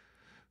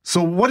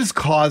 So what is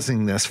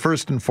causing this?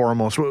 First and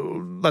foremost,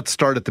 let's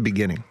start at the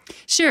beginning.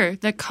 Sure.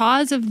 The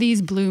cause of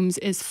these blooms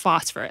is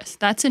phosphorus.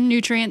 That's a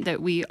nutrient that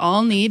we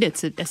all need.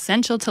 It's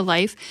essential to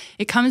life.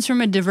 It comes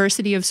from a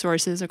diversity of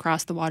sources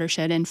across the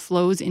watershed and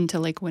flows into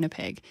Lake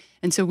Winnipeg.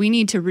 And so we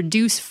need to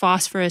reduce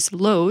phosphorus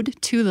load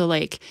to the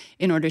lake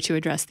in order to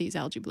address these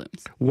algae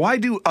blooms. Why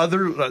do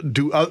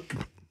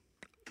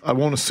I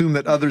won't assume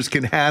that others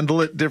can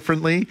handle it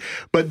differently,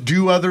 but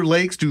do other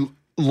lakes, do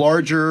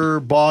larger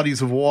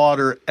bodies of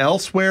water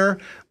elsewhere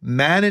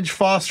manage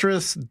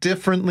phosphorus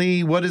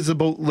differently? What is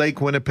about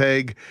Lake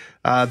Winnipeg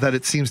that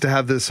it seems to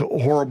have this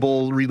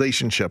horrible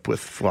relationship with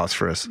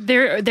phosphorus?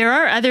 There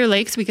are other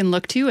lakes we can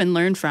look to and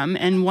learn from,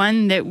 and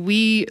one that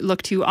we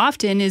look to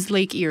often is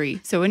Lake Erie,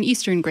 so an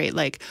eastern Great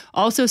Lake.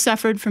 Also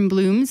suffered from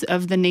blooms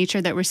of the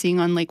nature that we're seeing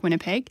on Lake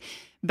Winnipeg.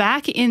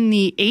 Back in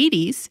the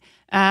 80s,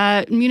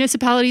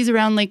 municipalities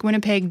around Lake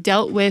Winnipeg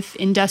dealt with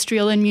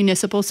industrial and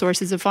municipal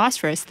sources of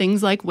phosphorus,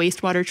 things like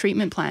wastewater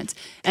treatment plants,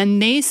 and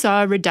they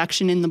saw a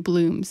reduction in the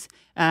blooms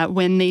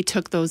when they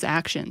took those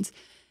actions.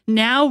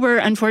 Now we're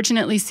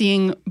unfortunately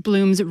seeing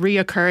blooms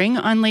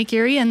reoccurring on Lake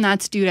Erie, and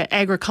that's due to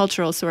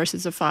agricultural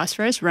sources of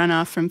phosphorus,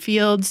 runoff from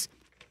fields,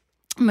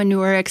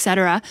 manure,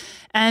 etc.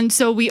 And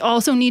so we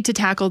also need to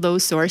tackle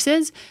those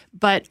sources.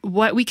 But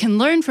what we can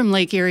learn from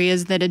Lake Erie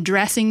is that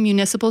addressing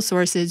municipal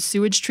sources,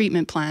 sewage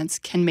treatment plants,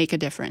 can make a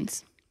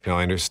difference. Now,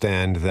 I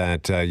understand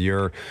that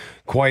you're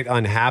quite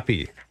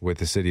unhappy with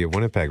the city of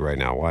Winnipeg right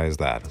now. Why is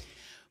that?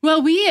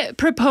 Well, we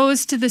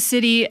proposed to the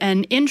city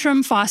an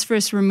interim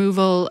phosphorus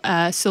removal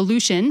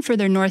solution for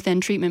their North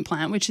End treatment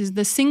plant, which is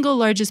the single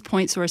largest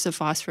point source of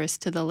phosphorus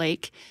to the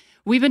lake.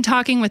 We've been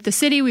talking with the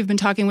city, we've been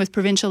talking with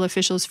provincial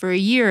officials for a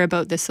year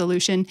about this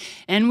solution,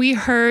 and we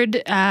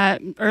heard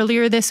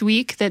earlier this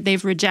week that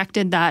they've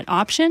rejected that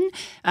option.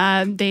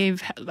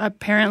 They've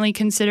apparently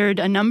considered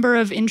a number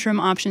of interim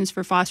options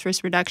for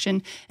phosphorus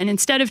reduction, and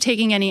instead of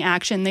taking any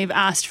action, they've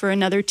asked for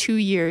another 2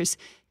 years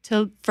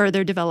to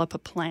further develop a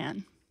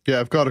plan. Yeah,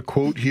 I've got a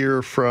quote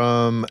here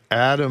from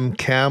Adam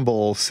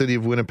Campbell, City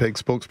of Winnipeg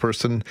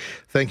spokesperson.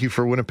 Thank you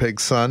for Winnipeg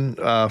Sun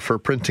for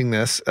printing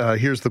this.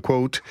 Here's the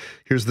quote.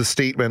 Here's the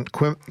statement.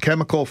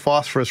 Chemical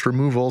phosphorus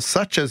removal,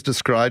 such as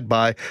described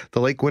by the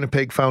Lake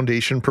Winnipeg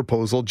Foundation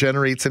proposal,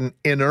 generates an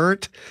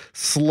inert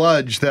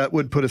sludge that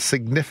would put a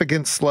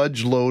significant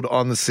sludge load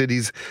on the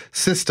city's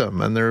system.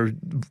 And they're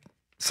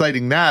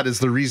citing that as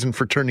the reason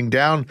for turning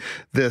down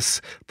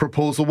this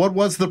proposal. What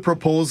was the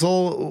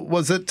proposal?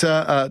 Was it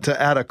to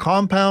add a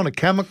compound, a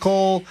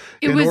chemical,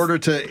 in order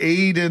to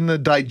aid in the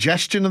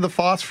digestion of the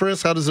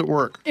phosphorus? How does it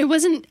work? It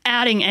wasn't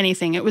adding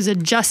anything. It was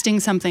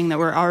adjusting something that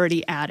we're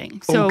already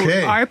adding. So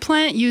Our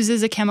plant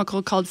uses a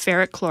chemical called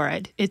ferric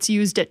chloride. It's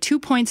used at 2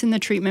 points in the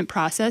treatment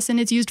process, and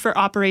it's used for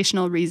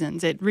operational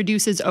reasons. It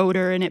reduces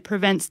odor and it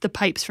prevents the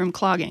pipes from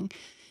clogging.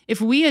 If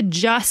we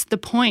adjust the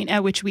point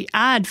at which we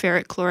add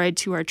ferric chloride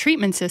to our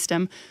treatment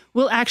system,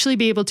 we'll actually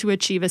be able to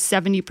achieve a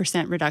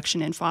 70%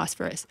 reduction in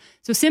phosphorus.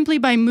 So simply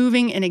by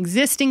moving an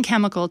existing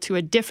chemical to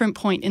a different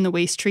point in the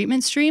waste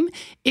treatment stream,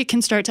 it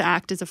can start to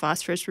act as a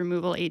phosphorus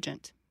removal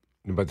agent.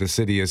 But the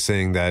city is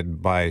saying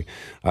that by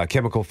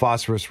chemical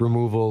phosphorus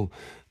removal,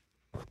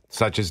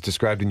 such as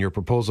described in your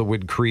proposal,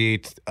 would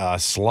create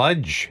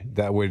sludge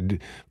that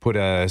would put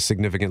a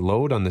significant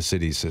load on the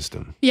city's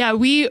system. Yeah,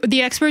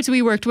 the experts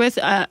we worked with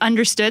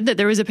understood that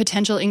there was a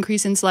potential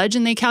increase in sludge,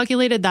 and they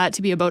calculated that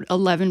to be about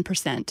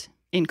 11%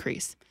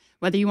 increase.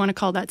 Whether you want to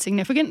call that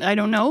significant, I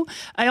don't know.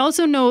 I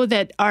also know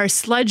that our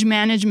sludge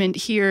management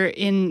here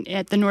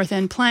at the North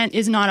End plant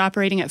is not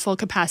operating at full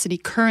capacity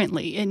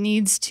currently. It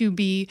needs to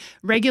be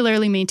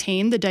regularly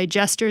maintained. The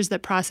digesters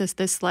that process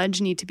this sludge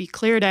need to be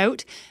cleared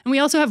out. And we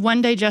also have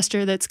one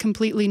digester that's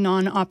completely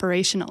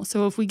non-operational.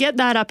 So if we get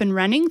that up and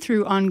running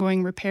through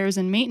ongoing repairs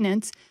and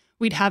maintenance,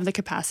 we'd have the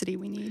capacity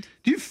we need.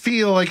 Do you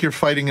feel like you're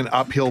fighting an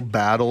uphill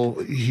battle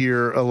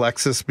here,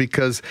 Alexis?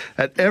 Because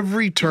at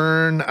every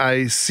turn,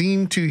 I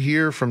seem to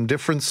hear from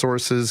different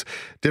sources,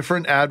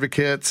 different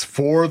advocates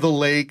for the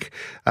lake,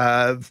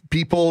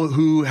 people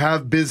who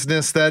have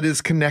business that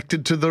is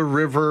connected to the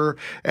river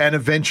and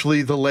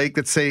eventually the lake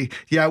that say,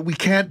 yeah, we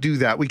can't do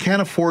that. We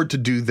can't afford to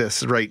do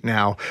this right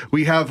now.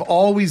 We have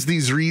always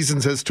these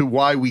reasons as to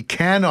why we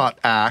cannot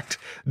act.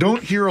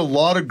 Don't hear a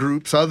lot of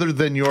groups other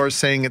than yours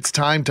saying it's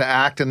time to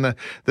act, and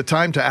the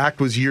time to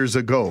act was years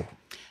ago.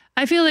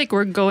 I feel like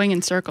we're going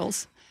in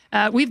circles.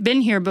 We've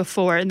been here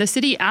before. The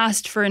city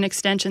asked for an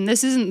extension.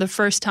 This isn't the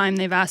first time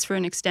they've asked for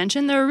an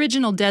extension. Their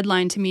original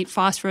deadline to meet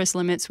phosphorus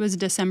limits was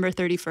December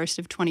 31st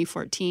of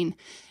 2014.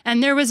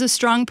 And there was a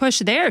strong push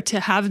there to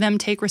have them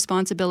take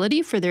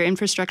responsibility for their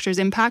infrastructure's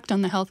impact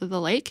on the health of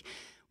the lake.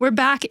 We're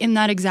back in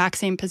that exact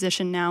same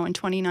position now in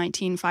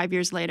 2019, 5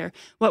 years later.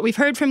 What we've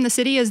heard from the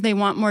city is they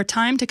want more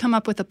time to come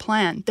up with a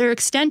plan. Their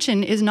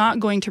extension is not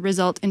going to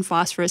result in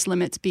phosphorus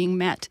limits being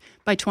met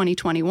by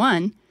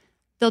 2021.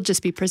 They'll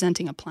just be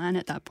presenting a plan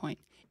at that point,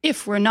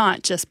 if we're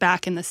not just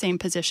back in the same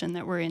position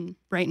that we're in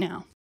right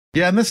now.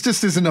 Yeah, and this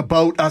just isn't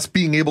about us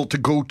being able to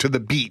go to the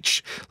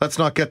beach. Let's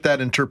not get that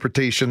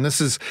interpretation.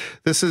 This is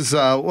the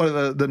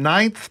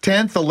 9th,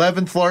 10th,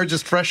 11th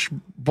largest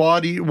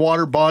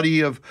water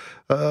body of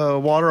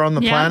water on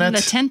the planet.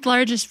 The 10th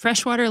largest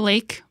freshwater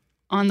lake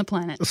on the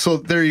planet. So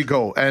there you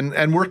go.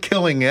 And we're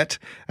killing it.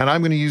 And I'm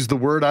going to use the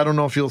word, I don't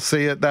know if you'll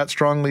say it that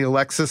strongly,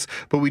 Alexis,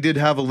 but we did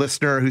have a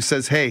listener who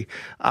says, hey,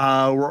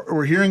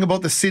 we're hearing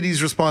about the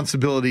city's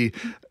responsibility.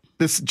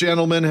 this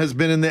gentleman has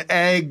been in the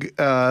ag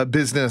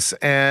business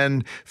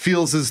and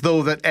feels as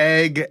though that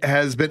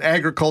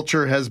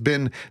agriculture has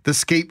been the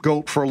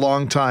scapegoat for a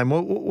long time.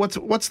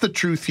 What's the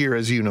truth here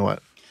as you know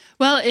it?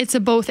 Well, it's a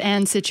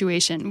both-and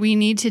situation. We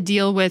need to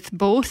deal with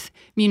both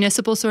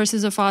municipal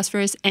sources of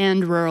phosphorus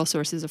and rural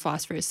sources of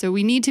phosphorus. So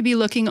we need to be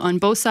looking on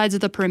both sides of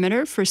the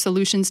perimeter for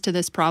solutions to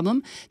this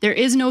problem. There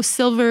is no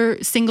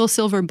single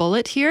silver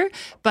bullet here,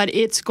 but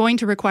it's going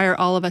to require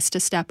all of us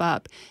to step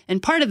up.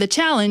 And part of the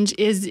challenge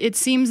is it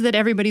seems that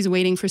everybody's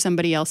waiting for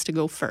somebody else to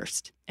go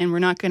first. And we're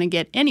not going to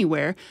get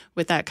anywhere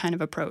with that kind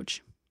of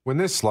approach. When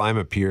this slime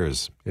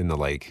appears in the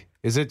lake,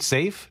 is it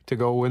safe to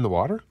go in the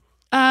water?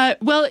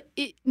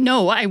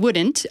 No, I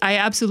wouldn't. I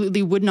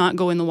absolutely would not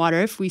go in the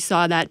water if we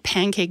saw that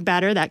pancake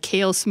batter, that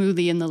kale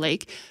smoothie in the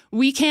lake.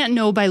 We can't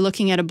know by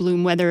looking at a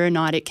bloom whether or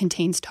not it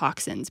contains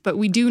toxins, but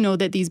we do know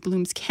that these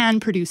blooms can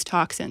produce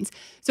toxins.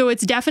 So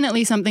it's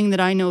definitely something that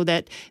I know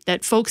that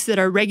folks that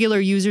are regular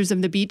users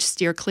of the beach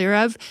steer clear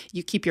of.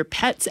 You keep your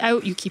pets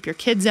out, you keep your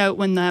kids out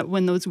when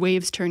those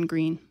waves turn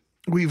green.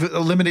 We've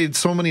eliminated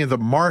so many of the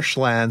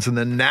marshlands and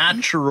the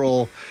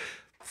natural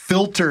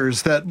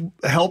filters that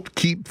helped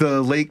keep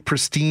the lake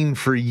pristine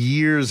for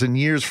years and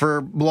years,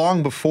 for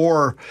long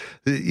before,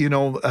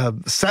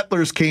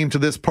 settlers came to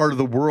this part of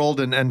the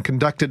world and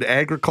conducted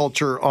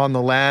agriculture on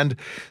the land.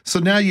 So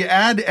now you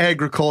add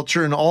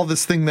agriculture and all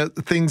this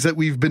things that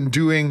we've been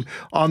doing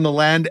on the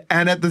land,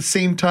 and at the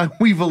same time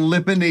we've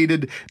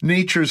eliminated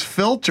nature's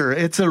filter.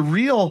 It's a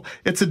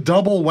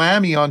double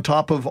whammy on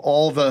top of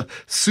all the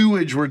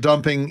sewage we're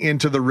dumping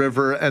into the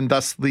river and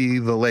thus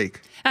the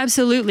lake.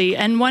 Absolutely.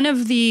 And one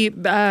of the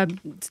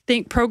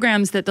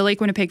programs that the Lake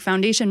Winnipeg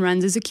Foundation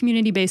runs is a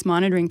community-based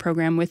monitoring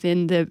program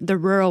within the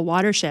rural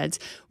watersheds.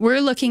 We're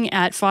looking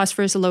at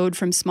phosphorus load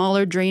from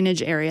smaller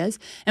drainage areas.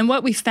 And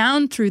what we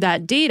found through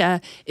that data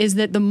is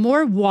that the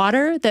more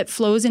water that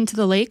flows into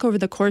the lake over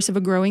the course of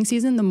a growing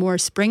season, the more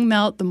spring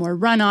melt, the more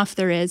runoff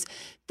there is,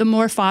 the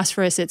more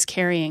phosphorus it's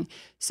carrying.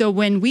 So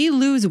when we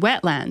lose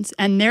wetlands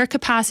and their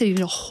capacity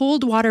to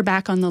hold water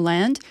back on the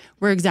land,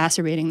 we're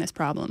exacerbating this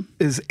problem.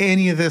 Is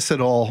any of this at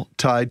all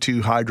tied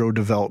to hydro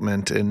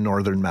development in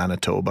northern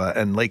Manitoba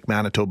and Lake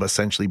Manitoba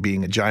essentially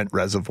being a giant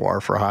reservoir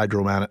for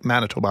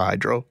Manitoba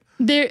Hydro?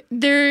 There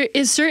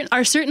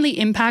are certainly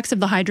impacts of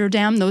the hydro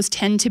dam. Those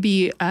tend to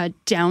be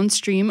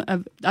downstream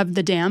of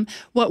the dam.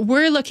 What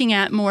we're looking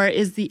at more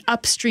is the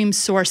upstream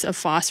source of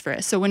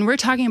phosphorus. So when we're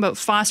talking about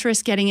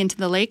phosphorus getting into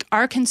the lake,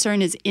 our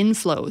concern is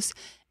inflows.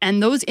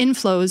 And those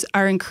inflows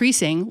are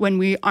increasing when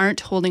we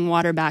aren't holding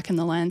water back in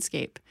the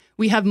landscape.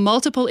 We have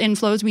multiple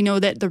inflows. We know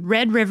that the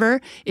Red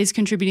River is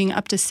contributing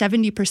up to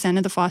 70%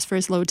 of the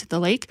phosphorus load to the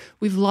lake.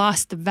 We've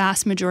lost the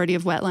vast majority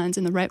of wetlands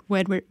in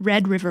the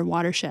Red River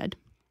watershed.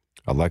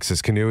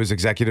 Alexis Canoe is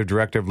Executive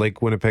Director of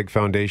Lake Winnipeg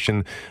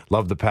Foundation.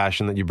 Love the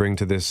passion that you bring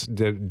to this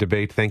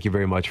debate. Thank you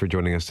very much for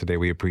joining us today.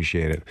 We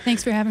appreciate it.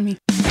 Thanks for having me.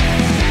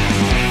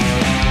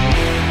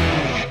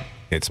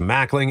 It's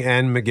Mackling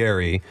and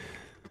McGarry.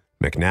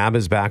 McNabb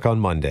is back on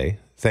Monday.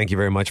 Thank you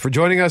very much for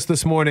joining us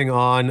this morning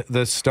on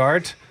The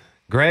Start.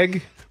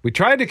 Greg, we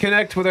tried to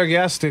connect with our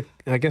guest,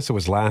 I guess it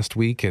was last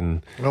week,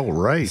 and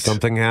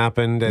something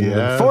happened, and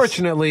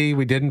unfortunately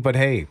we didn't, but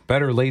hey,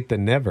 better late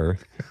than never.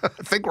 I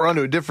think we're on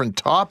to a different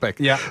topic.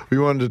 Yeah. We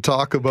wanted to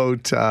talk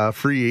about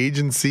free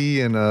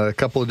agency and a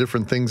couple of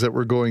different things that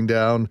were going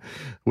down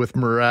with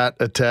Murat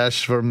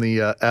Ates from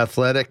the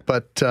Athletic,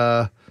 but...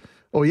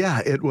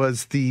 it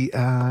was the,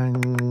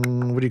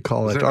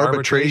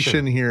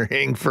 arbitration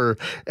hearing for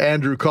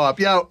Andrew Kopp.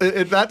 Yeah,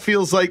 that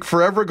feels like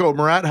forever ago.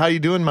 Murat, how you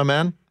doing, my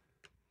man?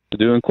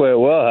 Doing quite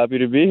well. Happy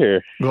to be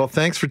here. Well,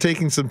 thanks for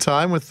taking some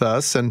time with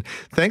us, and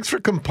thanks for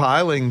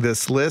compiling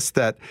this list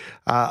that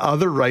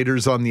other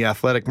writers on The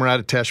Athletic.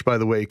 Murat Ates, by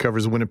the way,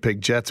 covers Winnipeg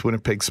Jets,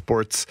 Winnipeg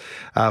sports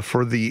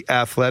for The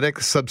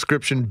Athletic,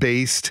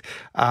 subscription-based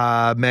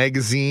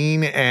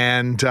magazine,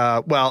 and,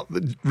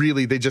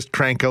 really, they just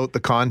crank out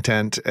the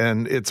content,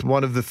 and it's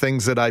one of the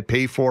things that I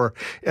pay for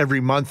every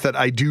month that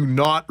I do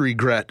not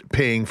regret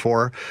paying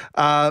for.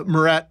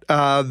 Murat,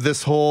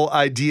 this whole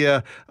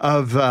idea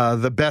of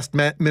the best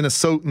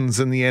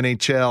Minnesotans in the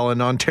NHL and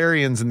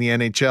Ontarians in the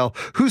NHL.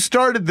 Who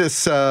started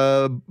this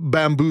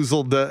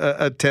bamboozled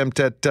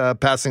attempt at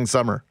passing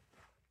summer?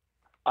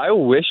 I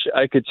wish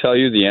I could tell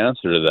you the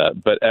answer to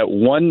that, but at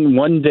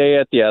one day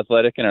at The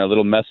Athletic in our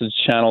little message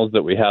channels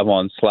that we have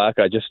on Slack,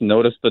 I just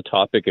noticed the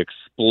topic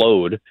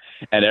explode,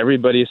 and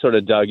everybody sort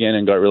of dug in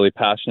and got really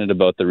passionate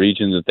about the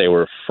region that they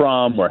were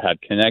from or had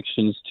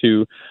connections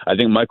to. I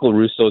think Michael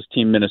Russo's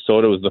team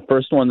Minnesota was the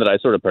first one that I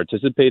sort of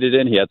participated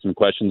in. He had some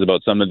questions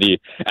about some of the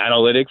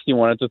analytics he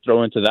wanted to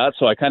throw into that,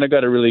 so I kind of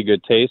got a really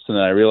good taste, and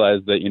then I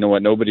realized that,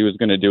 nobody was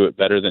going to do it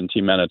better than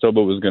Team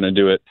Manitoba was going to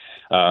do it,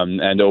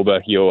 and Oba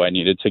Hio, I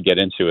needed to get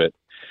into it.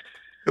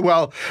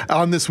 Well,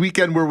 on this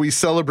weekend where we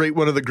celebrate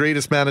one of the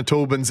greatest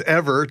Manitobans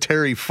ever,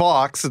 Terry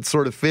Fox, it's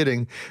sort of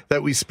fitting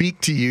that we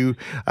speak to you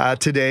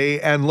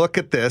today and look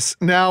at this.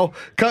 Now,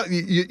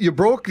 you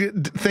broke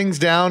things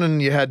down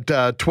and you had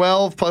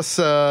 12 plus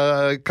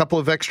a couple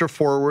of extra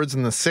forwards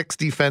and the 6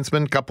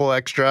 defensemen, couple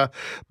extra.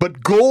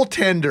 But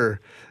goaltender,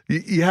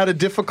 you had a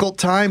difficult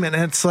time, and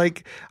it's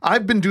like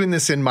I've been doing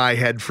this in my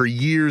head for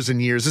years and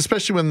years,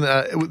 especially when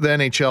the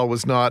NHL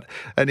was not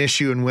an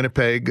issue in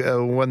Winnipeg,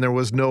 when there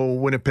was no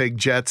Winnipeg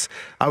Jets.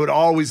 I would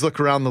always look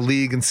around the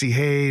league and see,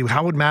 hey,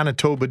 how would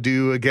Manitoba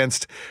do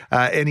against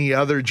any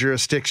other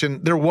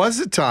jurisdiction? There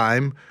was a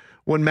time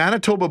when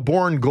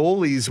Manitoba-born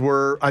goalies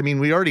were, I mean,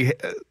 we already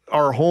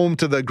are home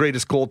to the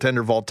greatest goaltender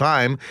of all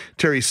time,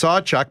 Terry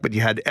Sawchuk, but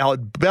you had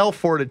Alec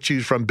Belfour to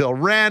choose from, Bill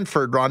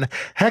Ranford, Ron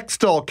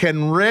Hextall,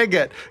 Ken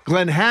Reggett,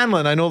 Glenn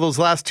Hanlon. I know those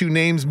last 2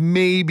 names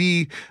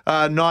maybe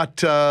not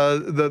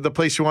the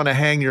place you want to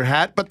hang your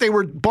hat, but they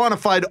were bona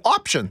fide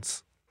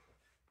options.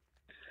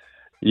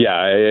 Yeah,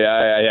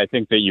 I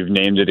think that you've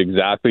named it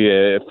exactly.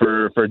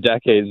 For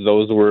decades,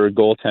 those were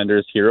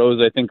goaltenders' heroes,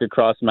 I think,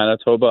 across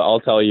Manitoba. I'll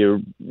tell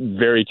you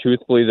very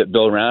truthfully that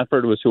Bill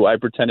Ranford was who I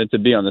pretended to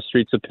be on the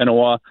streets of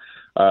Pinawa,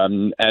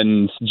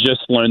 and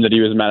just learned that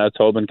he was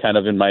Manitoban kind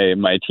of in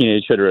my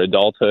teenagehood or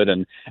adulthood,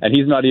 and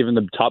he's not even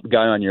the top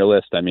guy on your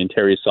list. I mean,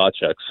 Terry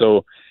Sawchuk.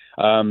 So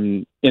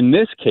in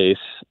this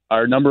case,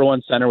 our number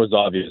one center was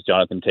obvious,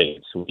 Jonathan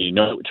Taves. We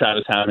know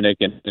Travis Hamonic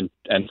and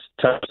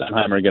Travis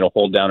Sanheimer are going to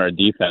hold down our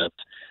defense.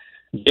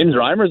 James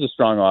Reimer is a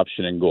strong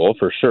option in goal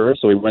for sure.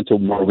 So we went to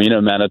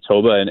Morwena,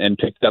 Manitoba, and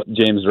picked up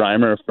James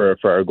Reimer for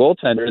our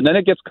goaltender. And then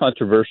it gets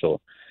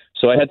controversial.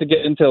 So I had to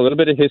get into a little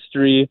bit of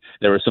history.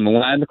 There were some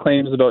land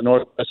claims about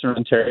northwestern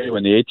Ontario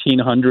in the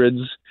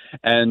 1800s.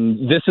 And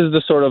this is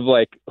the sort of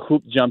like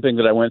hoop jumping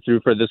that I went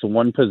through for this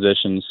one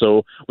position.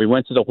 So we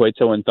went to the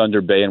Hoito in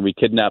Thunder Bay and we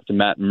kidnapped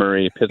Matt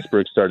Murray,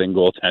 Pittsburgh starting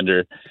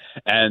goaltender.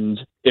 And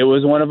it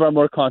was one of our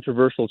more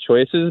controversial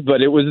choices,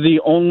 but it was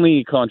the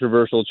only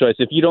controversial choice.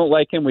 If you don't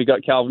like him, we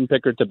got Calvin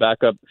Pickard to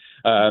back up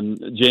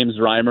James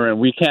Reimer, and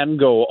we can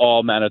go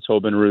all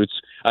Manitoban routes.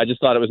 I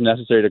just thought it was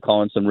necessary to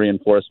call in some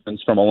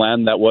reinforcements from a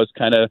land that was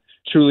kind of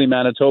truly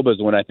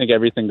Manitoba's when I think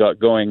everything got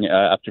going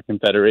after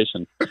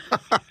Confederation.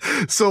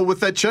 So with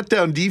that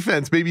shutdown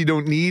defense, maybe you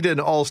don't need an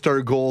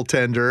all-star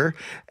goaltender.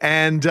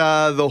 And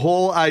the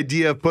whole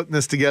idea of putting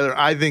this together,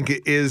 I think,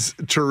 is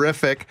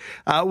terrific.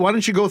 Why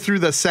don't you go through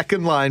the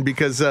second line,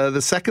 because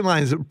the second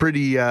line is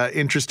pretty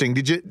interesting.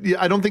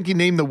 I don't think you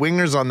named the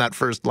wingers on that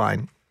first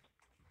line.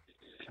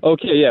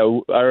 Okay, yeah.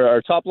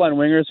 Our top-line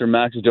wingers are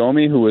Max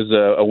Domi, who was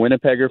a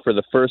Winnipegger for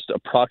the first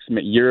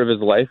approximate year of his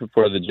life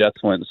before the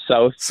Jets went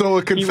south. So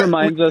he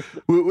reminds us...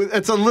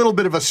 It's a little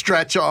bit of a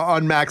stretch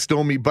on Max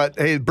Domi, but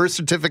hey, birth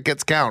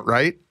certificates count,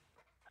 right?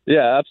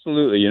 Yeah,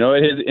 absolutely. You know,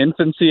 his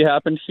infancy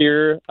happened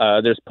here.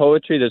 There's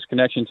poetry. There's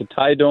connection to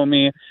Ty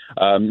Domi.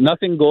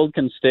 Nothing gold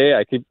can stay.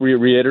 I keep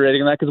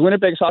reiterating that because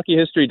Winnipeg's hockey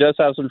history does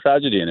have some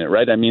tragedy in it,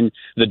 right? I mean,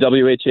 the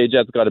WHA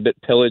Jets got a bit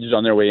pillaged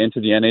on their way into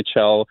the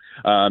NHL.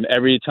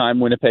 Every time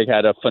Winnipeg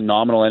had a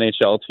phenomenal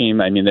NHL team,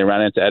 I mean, they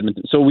ran into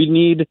Edmonton. So we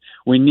need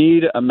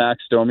a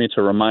Max Domi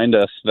to remind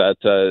us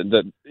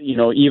that you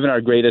know, even our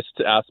greatest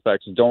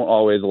aspects don't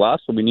always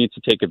last. So we need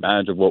to take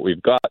advantage of what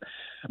we've got.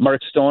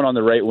 Mark Stone on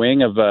the right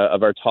wing of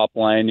our top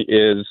line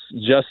is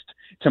just,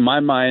 to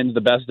my mind,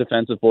 the best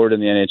defensive forward in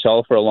the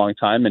NHL for a long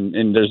time,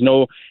 and there's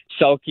no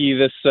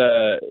Selke's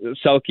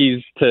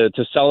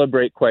to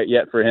celebrate quite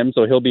yet for him,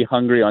 so he'll be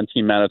hungry on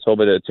Team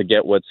Manitoba to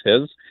get what's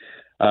his.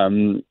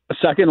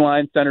 Second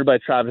line centered by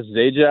Travis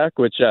Zajac,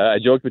 which I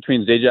joked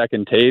between Zajac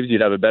and Taves,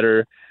 you'd have a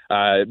better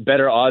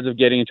odds of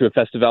getting into a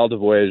Festival de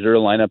Voyageurs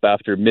lineup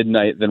after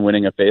midnight than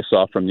winning a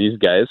face-off from these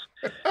guys.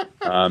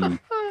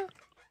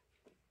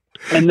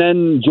 And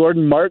then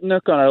Jordan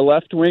Martinick on our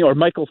left wing, or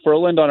Michael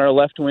Furland on our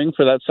left wing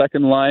for that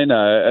second line,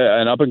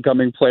 an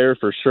up-and-coming player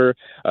for sure,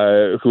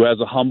 who has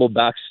a humble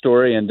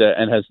backstory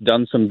and has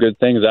done some good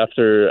things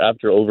after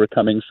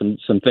overcoming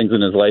some things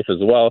in his life as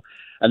well.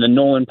 And then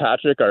Nolan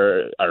Patrick,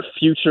 our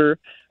future,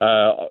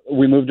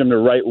 we moved him to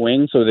right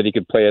wing so that he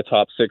could play a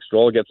top six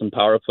role, get some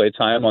power play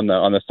time on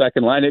the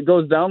second line. It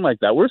goes down like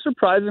that. We're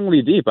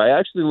surprisingly deep. I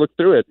actually looked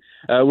through it.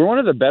 We're one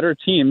of the better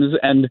teams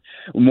and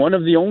one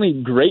of the only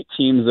great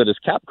teams that is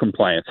cap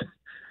compliant.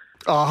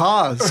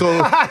 Aha. So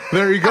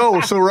there you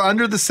go. So we're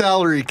under the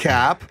salary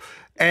cap.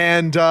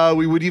 And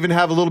we would even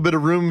have a little bit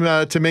of room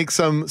to make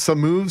some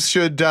moves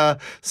should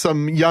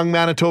some young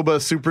Manitoba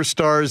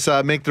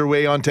superstars make their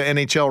way onto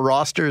NHL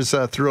rosters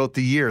throughout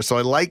the year. So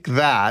I like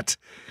that.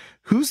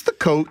 Who's the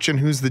coach and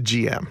who's the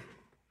GM?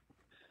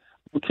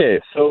 Okay,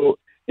 so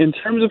in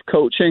terms of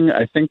coaching,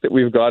 I think that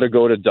we've got to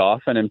go to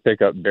Dauphin and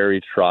pick up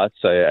Barry Trotz.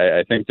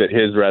 I think that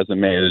his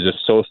resume is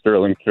just so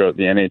sterling throughout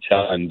the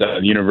NHL and the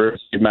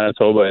University of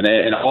Manitoba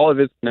and all of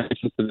his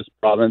connections to this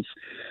province.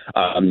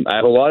 I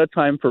have a lot of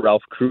time for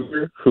Ralph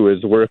Kruger, who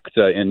has worked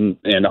in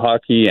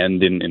hockey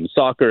and in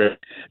soccer.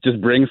 Just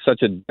brings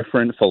such a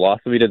different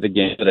philosophy to the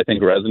game that I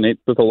think resonates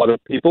with a lot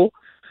of people.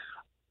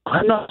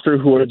 I'm not sure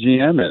who our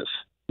GM is.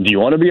 Do you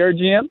want to be our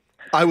GM?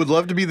 I would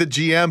love to be the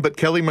GM, but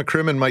Kelly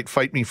McCrimmon might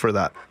fight me for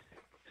that.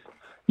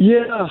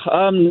 Yeah,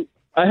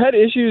 I had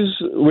issues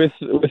with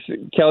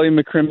Kelly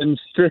McCrimmon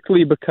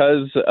strictly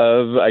because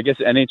of, I guess,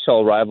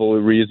 NHL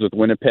rivalries with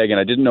Winnipeg, and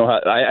I didn't know how.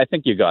 I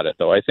think you got it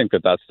though. I think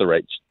that's the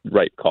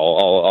right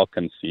call. I'll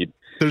concede.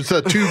 There's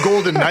 2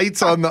 Golden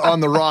Knights on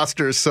the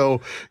roster,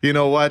 so you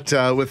know what?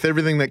 With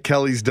everything that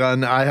Kelly's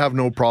done, I have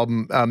no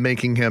problem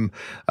making him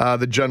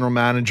the general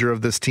manager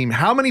of this team.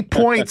 How many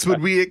points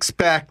would we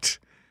expect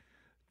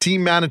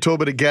Team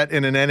Manitoba to get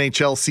in an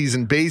NHL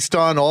season based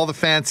on all the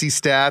fancy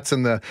stats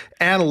and the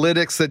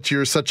analytics that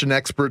you're such an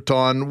expert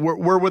on?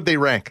 Where would they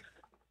rank?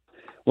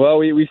 Well,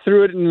 we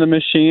threw it in the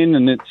machine,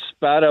 and it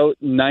spat out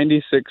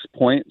 96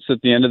 points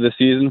at the end of the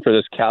season for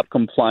this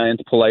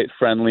cap-compliant,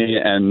 polite-friendly,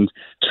 and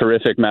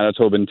terrific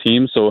Manitoban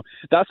team. So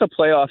that's a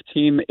playoff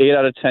team 8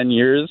 out of 10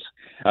 years.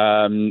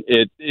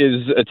 It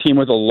is a team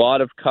with a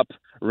lot of cup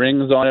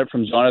rings on it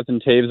from Jonathan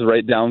Toews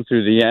right down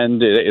through the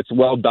end. It's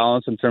well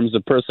balanced in terms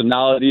of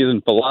personalities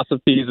and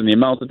philosophies and the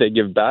amount that they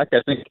give back. I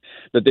think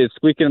that they'd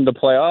squeak into the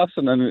playoffs,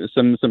 and then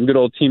some good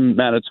old Team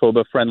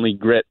Manitoba friendly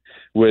grit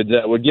would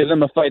give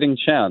them a fighting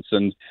chance.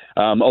 And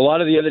a lot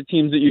of the other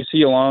teams that you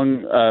see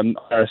along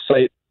our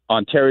site,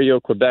 Ontario,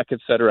 Quebec,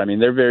 etc. I mean,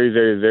 they're very,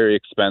 very, very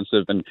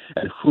expensive, and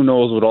who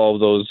knows what all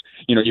of those.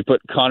 You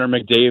put Connor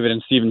McDavid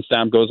and Steven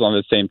Stamkos on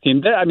the same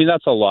team. I mean,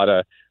 that's a lot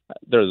of.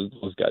 Those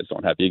guys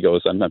don't have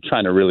egos. I'm not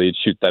trying to really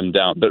shoot them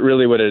down, but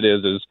really what it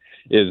is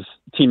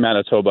Team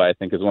Manitoba, I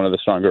think, is one of the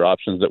stronger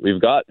options that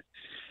we've got.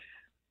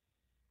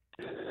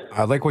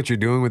 I like what you're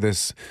doing with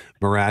this,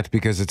 Murat,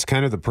 because it's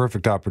kind of the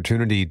perfect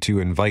opportunity to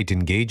invite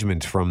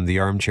engagement from the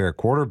armchair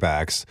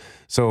quarterbacks.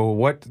 So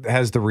what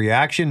has the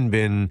reaction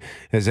been?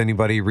 Has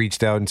anybody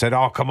reached out and said,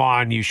 oh, come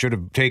on, you should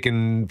have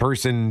taken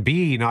person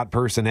B, not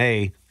person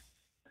A?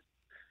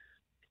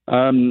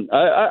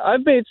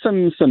 I've made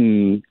some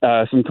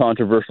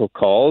controversial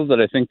calls that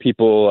I think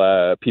people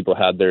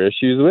had their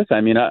issues with.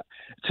 I mean,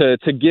 to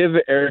give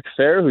Eric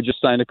Fair, who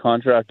just signed a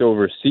contract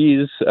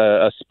overseas,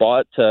 a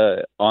spot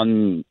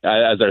on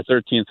as our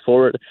 13th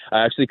forward,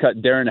 I actually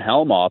cut Darren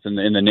Helm off in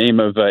the name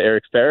of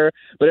Eric Fair.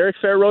 But Eric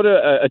Fair wrote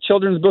a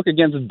children's book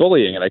against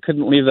bullying, and I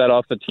couldn't leave that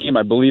off the team.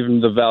 I believe in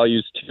the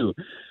values too.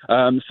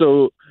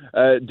 So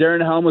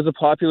Darren Helm was a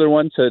popular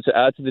one to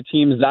add to the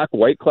team. Zach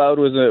Whitecloud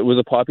was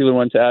a popular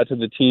one to add to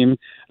the team.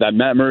 That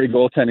Matt Murray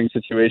goaltending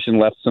situation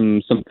left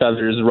some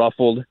feathers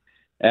ruffled.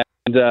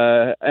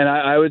 And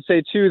I would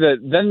say, too, that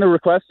then the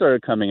requests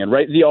started coming in,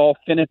 right? The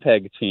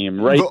all-Winnipeg team,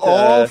 right? The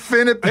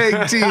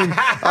all-Winnipeg team.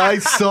 I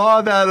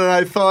saw that, and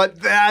I thought,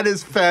 that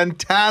is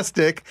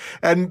fantastic.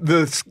 And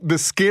the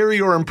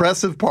scary or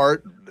impressive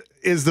part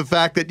is the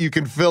fact that you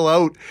can fill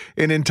out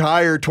an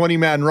entire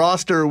 20-man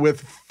roster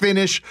with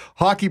Finnish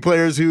hockey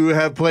players who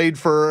have played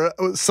for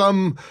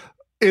some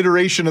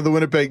iteration of the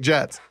Winnipeg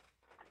Jets.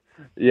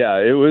 Yeah,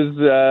 it was.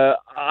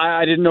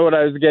 I didn't know what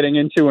I was getting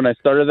into when I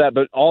started that,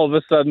 but all of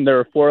a sudden there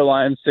were 4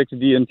 lines,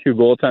 6D, and 2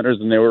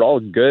 goaltenders, and they were all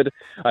good.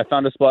 I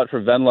found a spot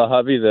for Venla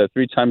Hovey, the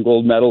 3-time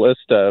gold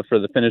medalist for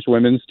the Finnish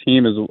women's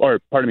team,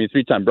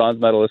 3-time bronze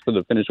medalist for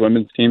the Finnish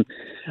women's team.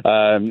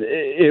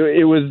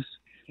 It was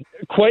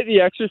quite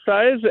the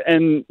exercise,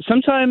 and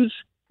sometimes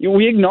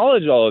we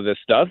acknowledge all of this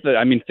stuff.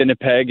 I mean,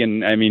 Winnipeg,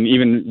 and I mean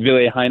even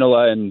Ville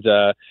Heinola and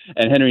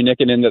Henry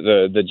Nikkanen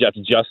that the Jets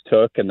just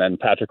took, and then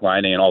Patrick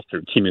Laine and all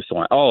through Teemu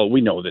Selänne. Oh,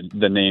 we know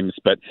the names,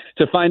 but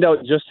to find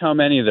out just how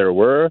many there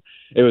were,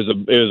 it was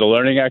a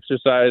learning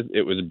exercise.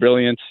 It was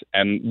brilliant,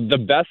 and the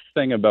best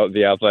thing about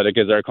The Athletic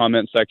is our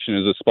comment section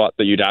is a spot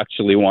that you'd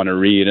actually want to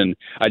read, and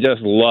I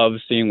just love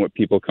seeing what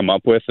people come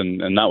up with,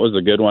 and that was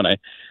a good one.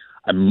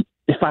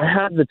 If I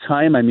had the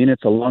time, I mean,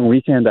 it's a long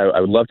weekend. I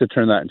would love to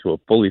turn that into a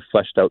fully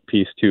fleshed out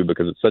piece too,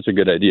 because it's such a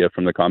good idea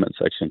from the comment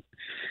section.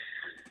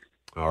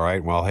 All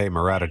right. Well, hey,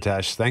 Murat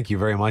Ates, thank you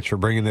very much for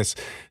bringing this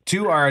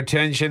to our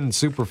attention.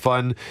 Super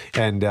fun.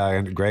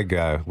 And Greg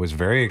was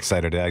very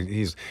excited.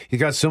 He's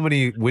got so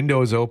many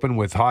windows open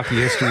with hockey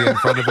history in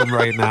front of him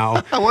right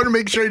now. I want to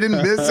make sure I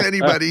didn't miss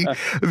anybody.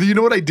 You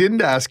know what I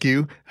didn't ask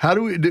you?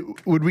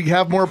 Would we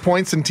have more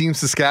points than Team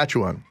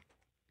Saskatchewan?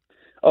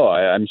 Oh,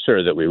 I'm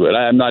sure that we would.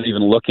 I'm not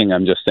even looking.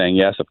 I'm just saying,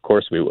 yes, of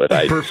course we would.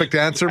 Perfect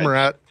answer,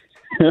 Murat.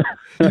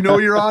 You know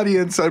your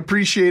audience. I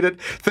appreciate it.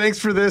 Thanks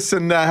for this,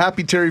 and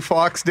happy Terry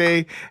Fox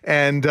Day.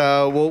 And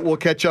we'll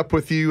catch up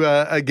with you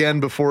again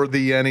before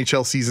the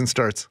NHL season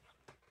starts.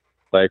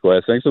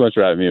 Likewise. Thanks so much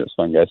for having me. It was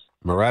fun, guys.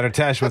 Murat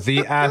Ates with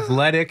The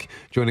Athletic,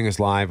 joining us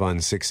live on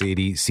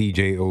 680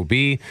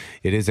 CJOB.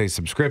 It is a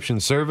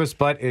subscription service,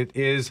 but it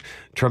is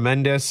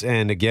tremendous.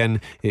 And again,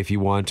 if you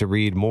want to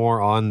read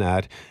more on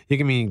that, you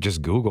can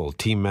just Google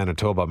Team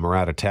Manitoba,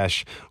 Murat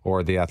Ates,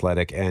 or The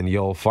Athletic, and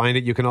you'll find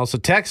it. You can also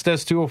text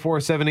us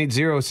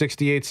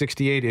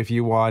 204-780-6868 if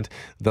you want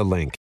the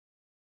link.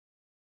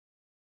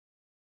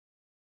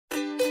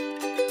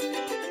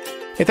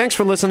 Hey, thanks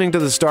for listening to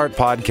the Start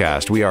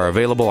Podcast. We are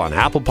available on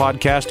Apple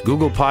Podcast,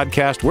 Google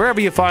Podcast,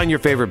 wherever you find your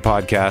favorite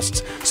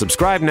podcasts.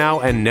 Subscribe now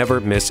and never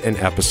miss an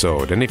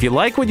episode. And if you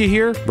like what you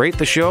hear, rate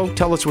the show,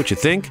 tell us what you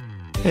think.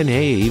 And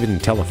hey, even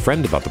tell a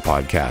friend about the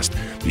podcast.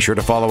 Be sure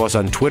to follow us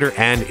on Twitter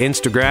and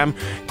Instagram.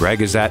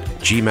 Greg is at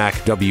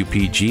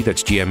GMACWPG.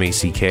 That's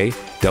GMACK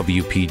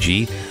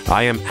WPG.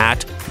 I am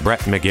at Brett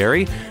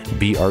McGarry,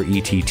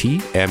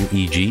 BrettMegarry.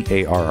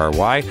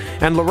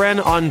 And Loren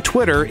on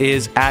Twitter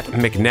is at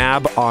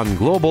McNabb on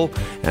Global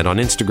and on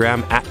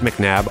Instagram at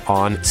McNabb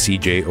on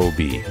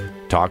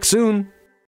CJOB. Talk soon.